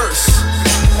a curse.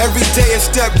 Every day a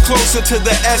step closer to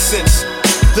the essence.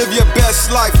 Live your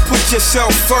best life, put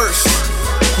yourself first.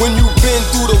 When you've been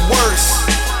through the worst,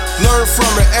 learn from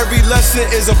it. Every lesson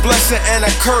is a blessing and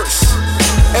a curse.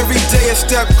 Every day a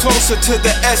step closer to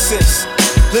the essence.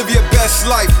 Live your best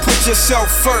life, put yourself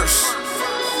first.